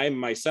 man. I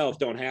myself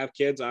don't have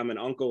kids. I'm an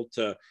uncle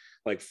to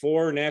like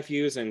 4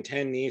 nephews and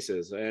 10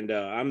 nieces, and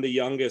I'm the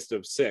youngest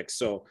of 6.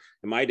 So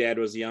my dad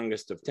was the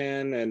youngest of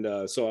 10,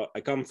 and so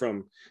I come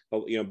from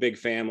a big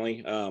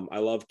family. I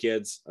love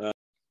kids.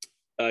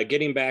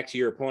 Getting back to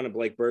your opponent,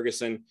 Blake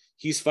Bergeson,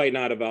 he's fighting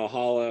out of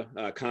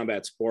Valhalla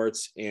Combat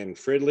Sports in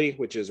Fridley,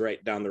 which is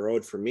right down the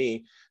road from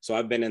me. So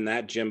I've been in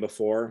that gym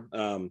before.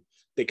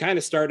 They kind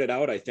of started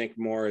out, I think,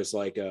 more as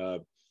like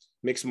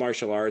mixed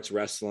martial arts,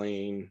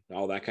 wrestling,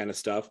 all that kind of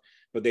stuff.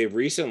 But they've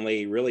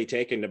recently really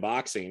taken to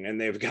boxing,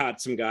 and they've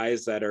got some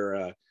guys that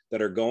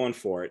are going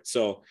for it.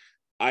 So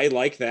I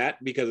like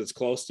that because it's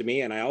close to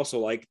me. And I also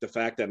like the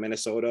fact that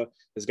Minnesota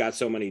has got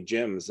so many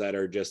gyms that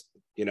are just,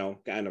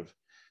 kind of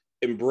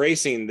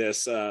embracing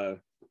this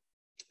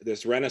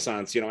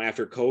renaissance,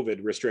 after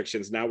COVID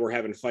restrictions. Now we're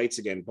having fights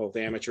again, both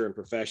amateur and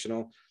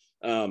professional.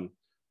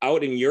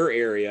 Out in your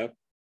area,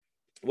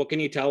 what can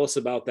you tell us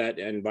about that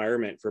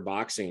environment for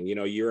boxing?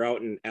 You're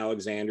out in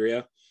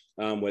Alexandria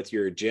with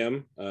your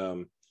gym.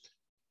 You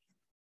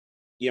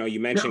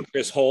mentioned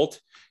Chris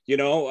Holt,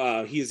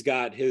 he's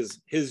got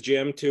his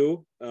gym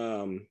too.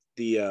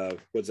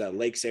 What's that,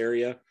 Lakes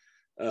area?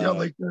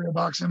 Lake area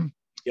boxing.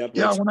 Yep.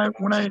 Yeah.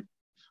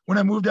 When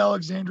I moved to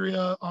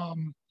Alexandria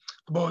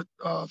about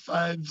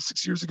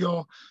 5-6 years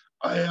ago,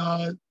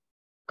 I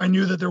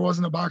knew that there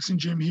wasn't a boxing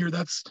gym here.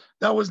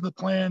 That was the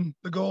plan.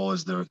 The goal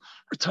is to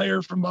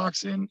retire from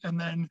boxing and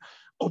then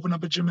open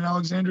up a gym in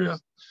Alexandria,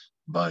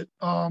 but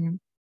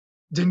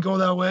didn't go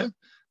that way.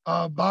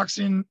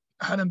 Boxing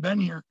hadn't been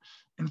here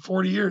in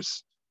 40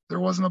 years.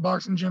 There wasn't a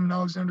boxing gym in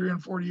Alexandria in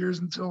 40 years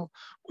until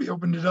we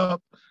opened it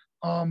up.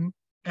 And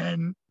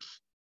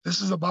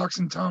this is a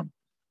boxing town.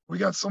 We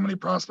got so many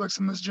prospects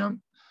in this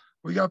gym.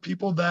 We got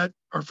people that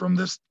are from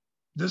this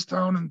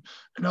town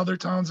and other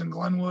towns in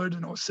Glenwood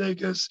and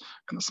Osakis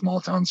and the small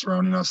towns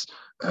surrounding us.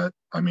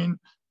 I mean,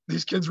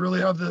 these kids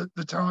really have the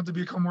talent to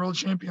become world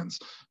champions,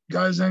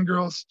 guys and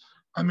girls.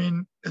 I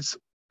mean, it's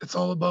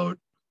all about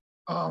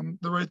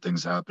the right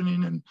things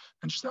happening and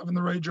just having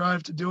the right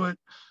drive to do it.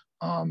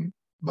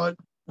 But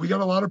we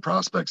got a lot of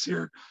prospects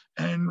here.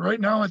 And right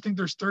now, I think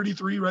there's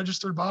 33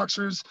 registered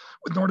boxers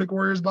with Nordic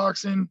Warriors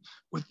Boxing,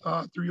 with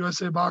through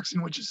USA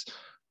Boxing, which is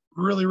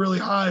really, really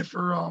high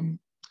for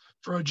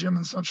a gym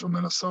in central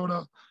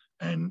Minnesota.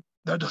 And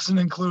that doesn't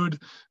include,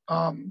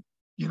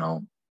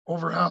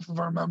 over half of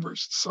our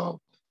members. So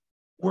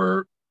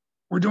we're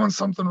doing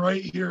something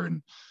right here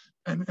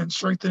and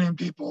strengthening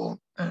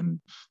people. And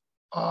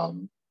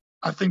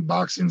I think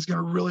boxing is going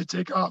to really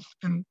take off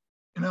in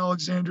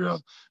Alexandria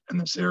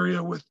and this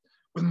area with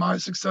my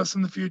success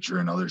in the future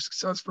and other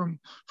success from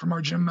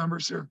our gym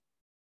members here.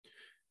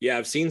 Yeah,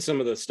 I've seen some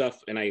of the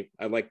stuff, and I'd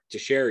like to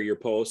share your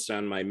posts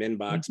on my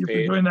Minbox Thank you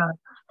page. for doing that.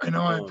 I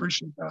know, I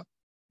appreciate that.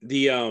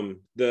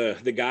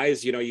 The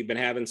guys, you've been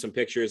having some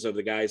pictures of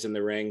the guys in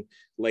the ring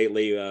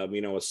lately,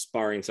 with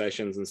sparring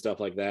sessions and stuff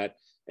like that.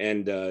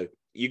 And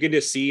you can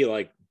just see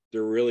like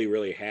they're really,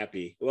 really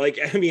happy. Like,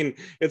 I mean,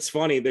 it's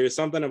funny. There's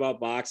something about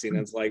boxing.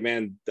 It's like,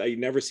 man, you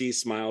never see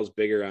smiles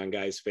bigger on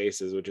guys'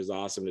 faces, which is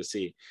awesome to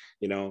see,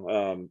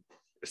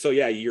 So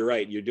yeah, you're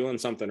right. You're doing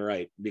something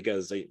right,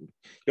 because you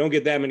don't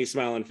get that many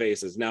smiling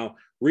faces. Now,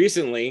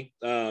 recently,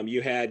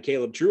 you had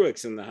Caleb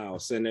Truex in the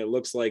house, and it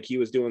looks like he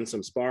was doing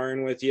some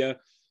sparring with you,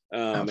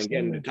 and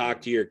getting to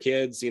talk to your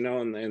kids, in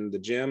the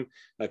gym.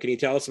 Can you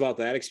tell us about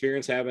that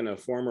experience, having a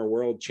former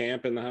world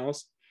champ in the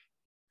house?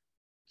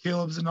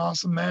 Caleb's an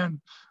awesome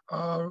man,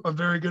 a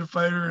very good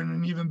fighter, and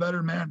an even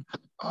better man.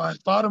 I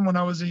fought him when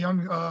I was a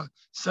young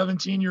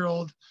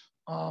 17-year-old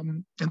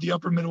in the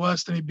upper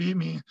Midwest, and he beat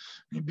me.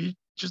 He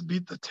just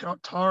beat the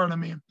tar out of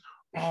me.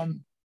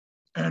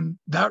 And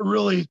that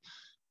really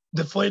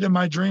deflated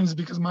my dreams,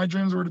 because my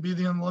dreams were to be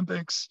the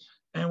Olympics.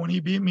 And when he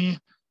beat me,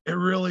 it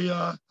really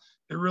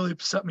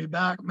set me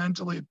back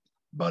mentally.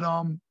 But,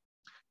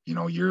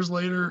 years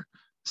later,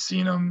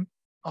 seeing him,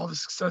 all the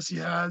success he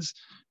has,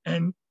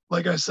 and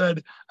like I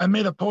said, I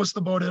made a post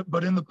about it,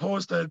 but in the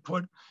post I had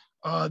put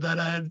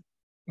that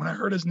when I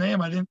heard his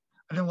name, I didn't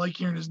like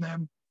hearing his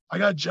name. I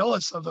got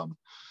jealous of him.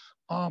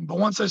 But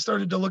once I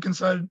started to look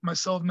inside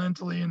myself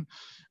mentally and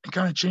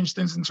kind of change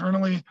things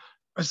internally,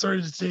 I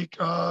started to take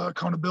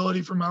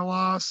accountability for my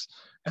loss.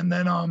 And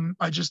then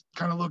I just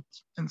kind of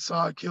looked and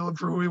saw Caleb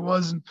for who he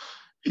was. And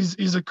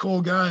he's a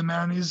cool guy,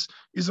 man. He's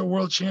a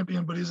world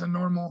champion, but he's a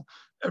normal,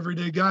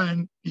 everyday guy.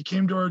 And he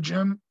came to our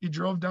gym. He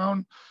drove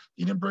down.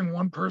 He didn't bring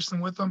one person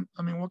with him.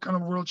 I mean, what kind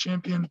of world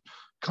champion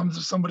comes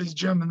to somebody's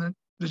gym and then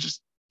they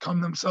just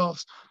come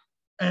themselves?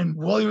 And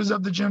while he was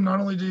at the gym, not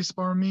only did he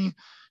spar me,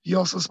 he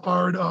also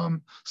sparred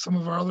some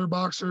of our other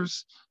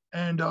boxers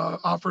and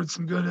offered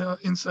some good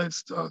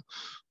insights to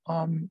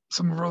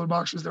some of our other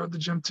boxers there at the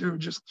gym too.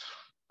 Just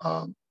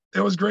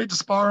it was great to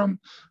spar him.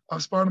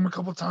 I've sparred him a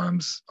couple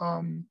times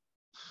in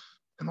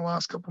the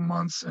last couple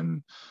months,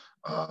 and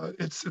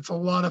it's a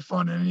lot of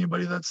fun. And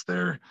anybody that's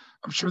there,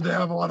 I'm sure they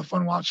have a lot of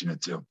fun watching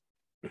it too.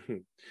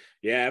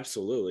 Yeah,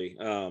 absolutely.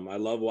 I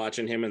love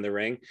watching him in the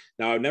ring.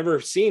 Now, I've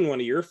never seen one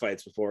of your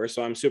fights before,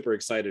 so I'm super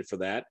excited for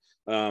that.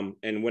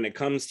 And when it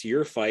comes to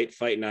your fight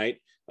night,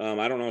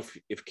 I don't know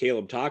if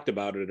Caleb talked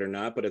about it or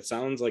not, but it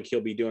sounds like he'll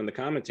be doing the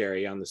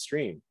commentary on the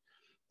stream.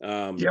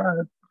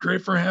 Yeah,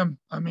 great for him.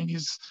 I mean,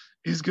 he's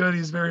good.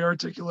 He's very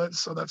articulate,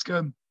 so that's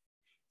good.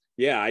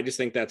 Yeah, I just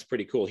think that's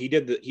pretty cool. He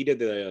did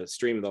the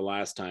stream the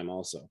last time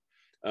also.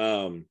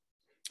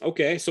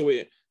 Okay, so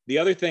the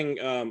other thing,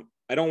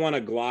 I don't want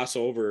to gloss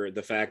over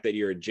the fact that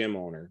you're a gym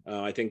owner.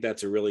 I think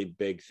that's a really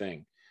big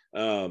thing.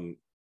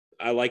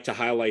 I like to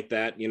highlight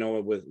that,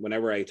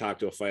 whenever I talk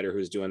to a fighter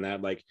who's doing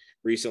that, like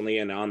recently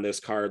and on this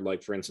card,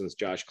 like for instance,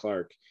 Josh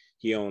Clark,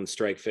 he owns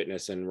Strike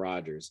Fitness in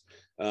Rogers.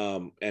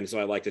 And so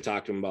I like to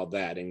talk to him about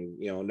that. And,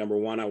 number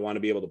one, I want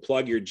to be able to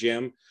plug your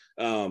gym.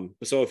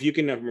 So if you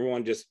can, number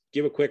one, just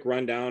give a quick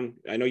rundown.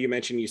 I know you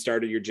mentioned you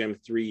started your gym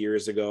 3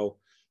 years ago,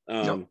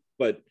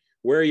 but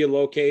where are you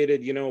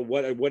located?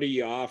 What are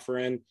you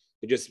offering?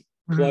 Just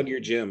plug your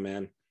gym,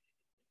 man.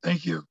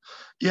 Thank you.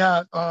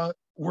 Yeah.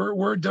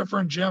 We're a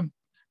different gym.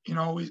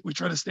 We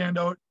try to stand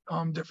out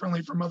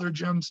differently from other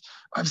gyms.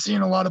 I've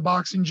seen a lot of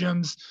boxing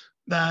gyms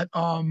that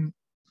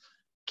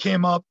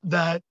came up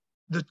that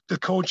the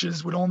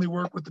coaches would only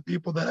work with the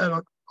people that had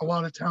a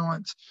lot of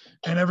talent,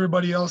 and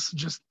everybody else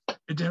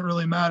it didn't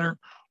really matter.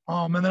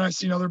 And then I've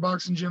seen other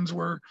boxing gyms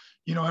where,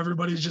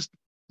 everybody's just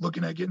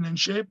looking at getting in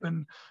shape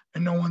and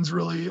no one's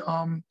really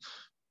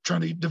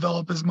trying to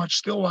develop as much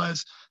skill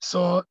wise.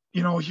 So,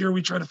 here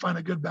we try to find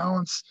a good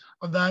balance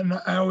of that. And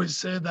I always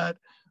say that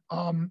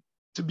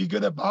to be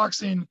good at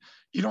boxing,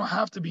 you don't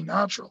have to be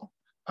natural.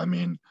 I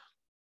mean,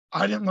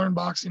 I didn't learn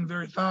boxing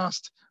very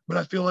fast, but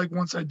I feel like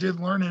once I did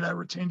learn it, I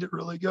retained it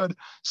really good.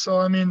 So,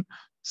 I mean,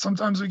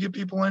 sometimes we get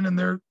people in and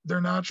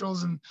they're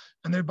naturals and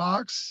they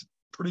box,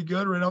 pretty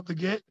good right out the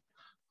gate.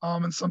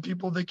 And some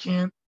people, they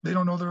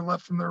don't know their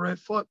left from their right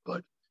foot,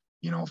 but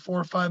 4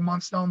 or 5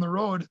 months down the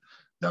road,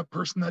 that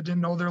person that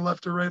didn't know their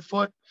left or right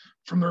foot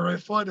from their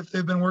right foot, if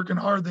they've been working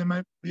hard, they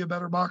might be a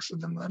better boxer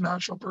than the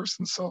natural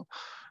person. So,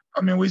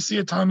 I mean, we see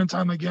it time and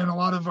time again. A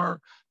lot of our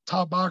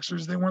top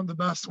boxers, they weren't the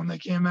best when they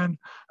came in.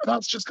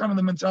 That's just kind of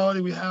the mentality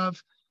we have.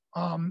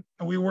 And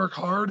we work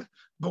hard,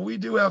 but we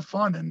do have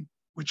fun, and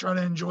we try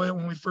to enjoy it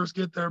when we first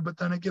get there, but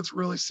then it gets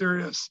really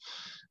serious.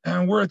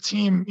 And we're a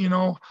team,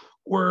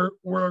 we're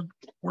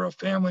a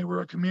family,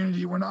 we're a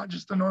community. We're not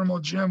just a normal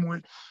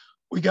gym.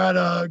 We got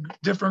a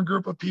different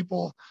group of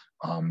people.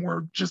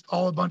 We're just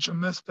all a bunch of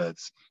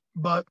misfits,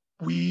 but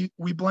we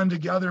blend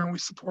together and we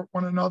support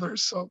one another.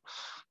 So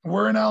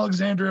we're in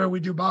Alexandria.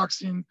 We do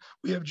boxing.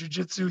 We have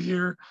jiu-jitsu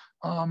here,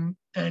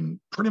 and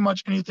pretty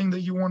much anything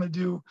that you want to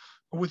do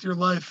with your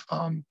life,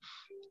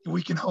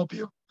 we can help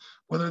you,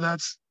 whether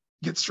that's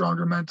get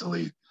stronger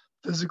mentally,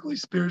 physically,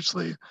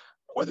 spiritually,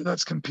 whether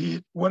that's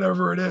compete,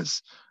 whatever it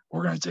is,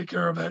 we're going to take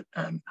care of it.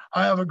 And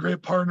I have a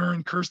great partner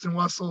in Kirsten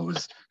Wessel,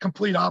 who's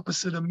complete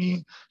opposite of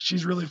me.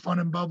 She's really fun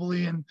and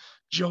bubbly and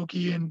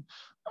jokey, and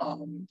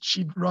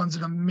she runs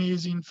an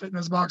amazing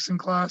fitness boxing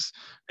class,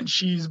 and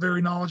she's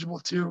very knowledgeable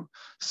too.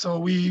 So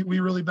we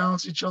really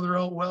balance each other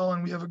out well,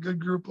 and we have a good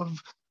group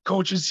of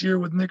coaches here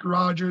with Nick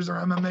Rogers,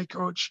 our MMA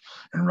coach,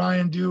 and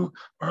Ryan Dew,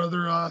 our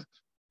other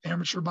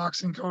amateur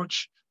boxing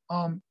coach.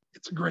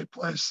 It's a great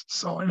place.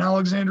 So in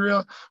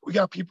Alexandria, we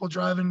got people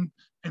driving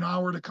an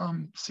hour to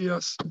come see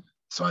us.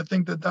 So I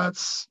think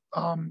that's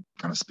kind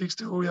of speaks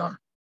to who we are.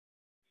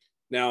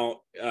 Now,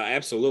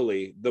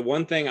 absolutely. The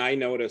one thing I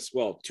noticed,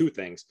 well, two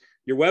things.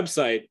 Your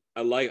website,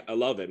 I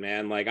love it,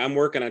 man. Like, I'm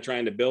working on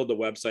trying to build the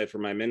website for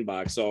my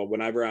Minbox. So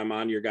whenever I'm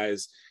on your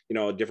guys,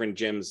 different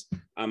gyms,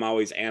 I'm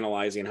always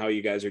analyzing how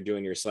you guys are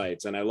doing your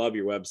sites, and I love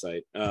your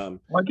website. Well,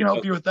 I can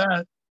help you with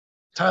that.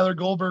 Tyler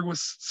Goldberg with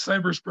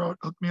Cybersprout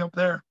hooked me up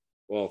there.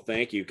 Well,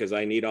 thank you, because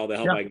I need all the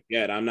help I can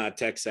get. I'm not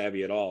tech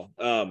savvy at all.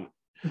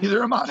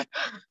 Neither am I.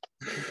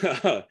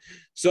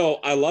 So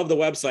I love the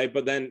website,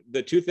 but then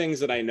the two things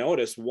that I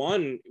noticed,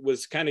 one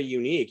was kind of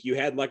unique. You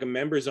had like a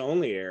members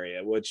only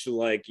area, which,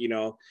 like,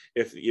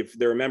 if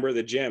they're a member of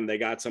the gym, they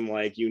got some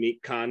like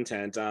unique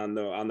content on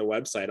the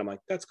website. I'm like,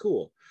 that's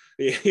cool.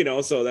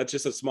 So that's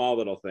just a small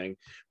little thing.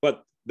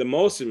 But the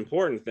most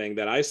important thing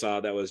that I saw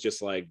that was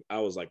just like, I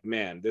was like,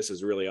 man, this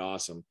is really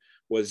awesome,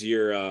 was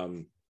your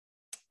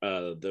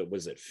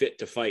was it Fit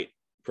to Fight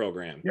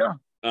program? Yeah.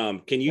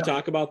 Can you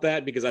talk about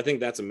that? Because I think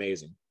that's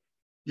amazing.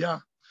 Yeah.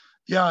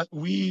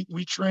 We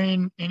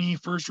train any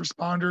first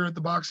responder at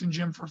the boxing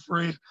gym for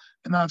free.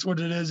 And that's what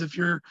it is. If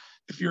you're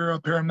a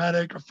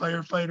paramedic, a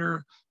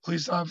firefighter,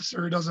 police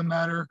officer, it doesn't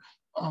matter.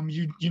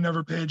 You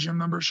never pay a gym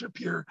membership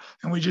here.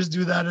 And we just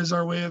do that as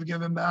our way of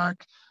giving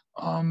back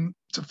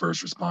to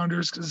first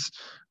responders, because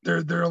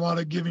they're a lot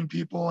of giving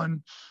people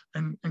and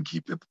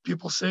keep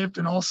people safe.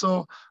 And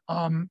also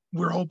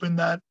we're hoping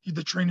that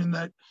the training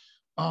that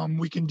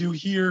we can do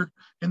here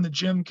in the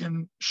gym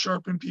can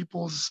sharpen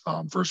people's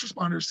first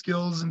responder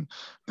skills and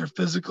their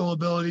physical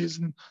abilities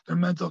and their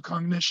mental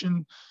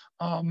cognition,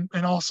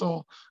 and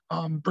also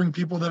bring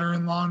people that are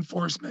in law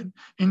enforcement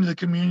into the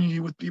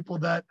community with people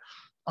that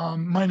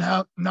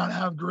might not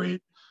have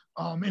great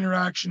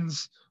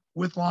interactions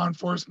with law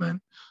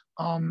enforcement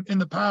in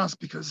the past,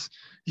 because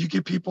you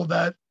get people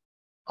that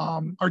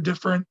are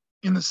different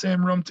in the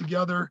same room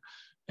together.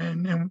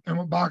 And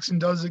what boxing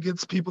does, it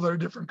gets people that are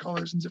different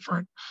colors and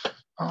different,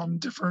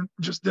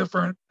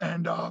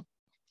 and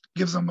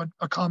gives them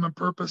a common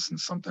purpose and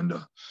something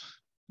to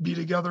be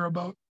together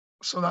about.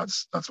 So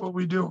that's what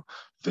we do.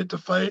 Fit to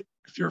Fight.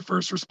 If you're a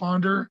first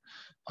responder,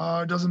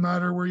 it doesn't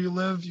matter where you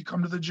live. You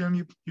come to the gym,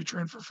 you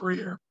train for free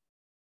here.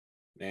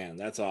 Man,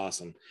 that's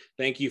awesome.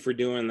 Thank you for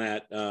doing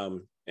that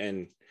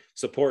and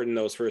supporting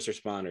those first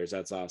responders.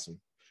 That's awesome.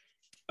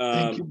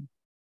 Thank you.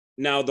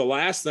 Now, the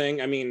last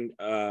thing,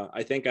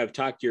 I think I've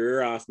talked your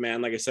ear off,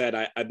 man. Like I said,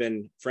 I've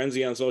been friends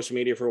with you on social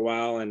media for a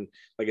while. And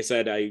like I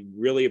said, I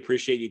really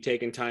appreciate you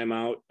taking time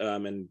out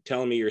and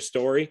telling me your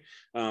story.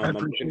 I'm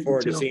looking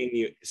forward to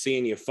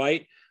seeing you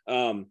fight.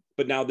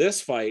 But now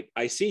this fight,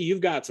 I see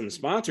you've got some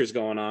sponsors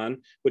going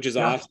on, which is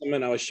awesome.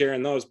 And I was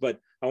sharing those, but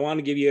I want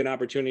to give you an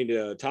opportunity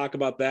to talk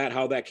about that,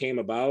 how that came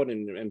about,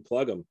 and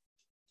plug them.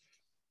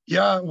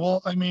 Yeah,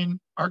 well,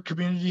 our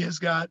community has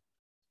got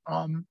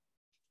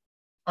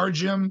our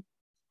gym.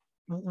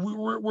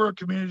 We're a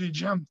community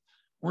gym.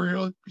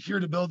 We're here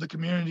to build the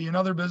community, and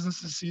other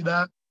businesses see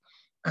that.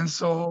 And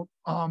so,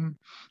 a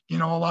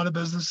lot of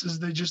businesses,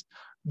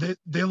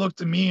 they look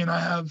to me, and I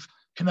have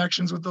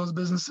connections with those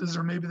businesses,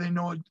 or maybe they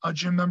know a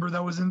gym member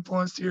that was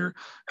influenced here,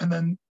 and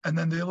then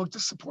they look to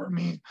support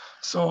me.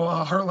 So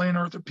Heartland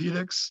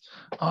Orthopedics,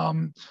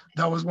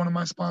 that was one of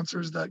my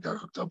sponsors that got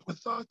hooked up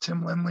with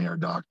Tim Lindley, our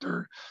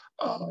doctor.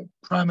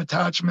 Prime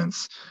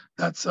Attachments,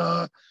 that's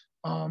a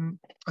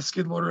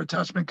skid loader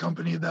attachment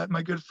company that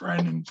my good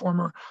friend and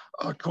former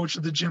coach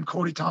of the gym,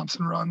 Cody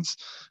Thompson, runs.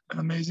 An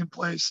amazing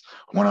place.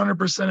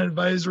 100%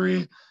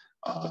 Advisory,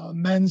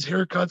 Men's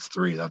Haircuts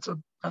 3. That's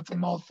That's a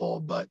mouthful,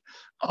 but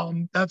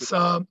that's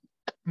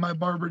my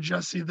barber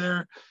Jesse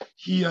there.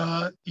 He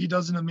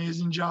does an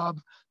amazing job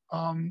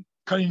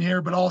cutting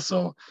hair, but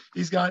also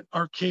he's got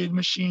arcade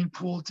machine,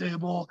 pool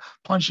table,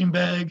 punching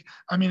bag.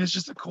 I mean, it's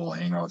just a cool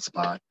hangout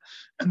spot.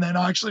 And then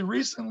actually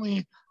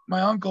recently,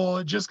 my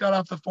uncle just got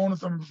off the phone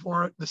with him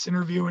before this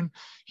interview, and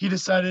he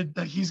decided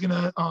that he's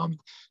gonna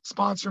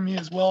sponsor me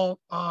as well.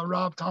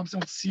 Rob Thompson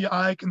with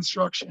CI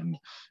Construction,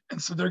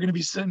 and so they're gonna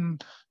be sitting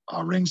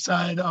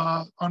ringside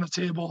on a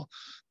table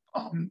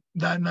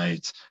that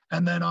night.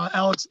 And then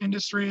Alex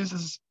Industries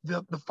is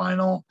the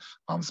final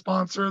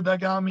sponsor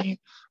that got me.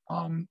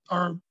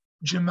 Our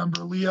gym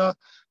member Leah,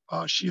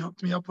 she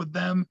hooked me up with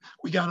them.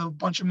 We got a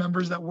bunch of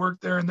members that work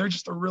there, and they're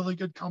just a really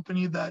good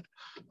company that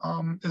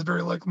is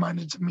very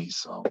like-minded to me.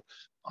 So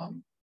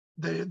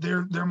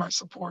they're my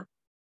support.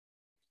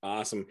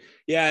 Awesome.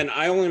 Yeah, and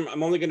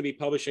I'm only going to be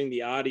publishing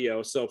the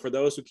audio. So for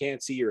those who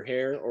can't see your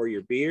hair or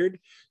your beard,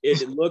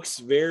 it looks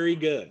very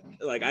good.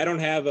 Like, I don't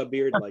have a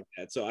beard like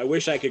that, so I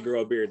wish I could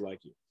grow a beard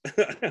like you.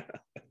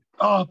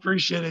 Oh,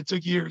 appreciate it. It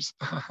took years.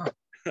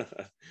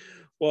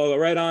 Well,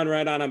 right on.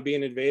 I'm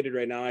being invaded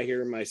right now. I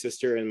hear my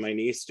sister and my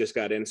niece just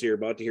got in, so you're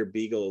about to hear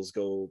beagles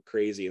go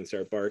crazy and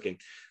start barking.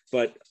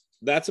 But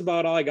that's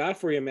about all I got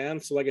for you, man.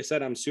 So like I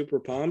said, I'm super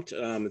pumped.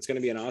 It's going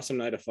to be an awesome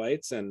night of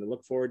fights, and I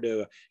look forward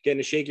to getting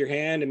to shake your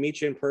hand and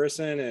meet you in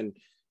person and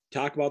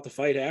talk about the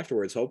fight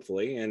afterwards,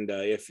 hopefully. And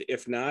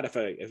if not, if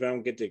I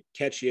don't get to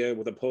catch you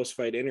with a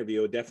post-fight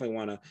interview, I definitely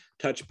want to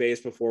touch base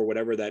before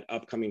whatever that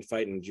upcoming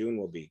fight in June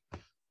will be.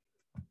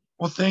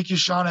 Well, thank you,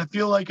 Sean. I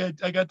feel like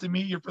I got to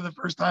meet you for the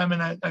first time,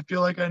 and I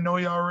feel like I know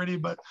you already,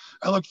 but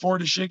I look forward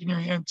to shaking your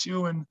hand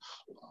too. And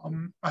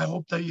I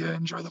hope that you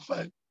enjoy the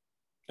fight.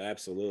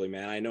 Absolutely,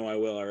 man. I know I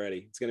will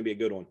already. It's going to be a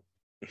good one.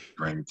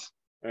 Great.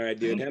 All right,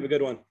 dude. Have a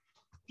good one.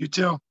 You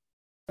too.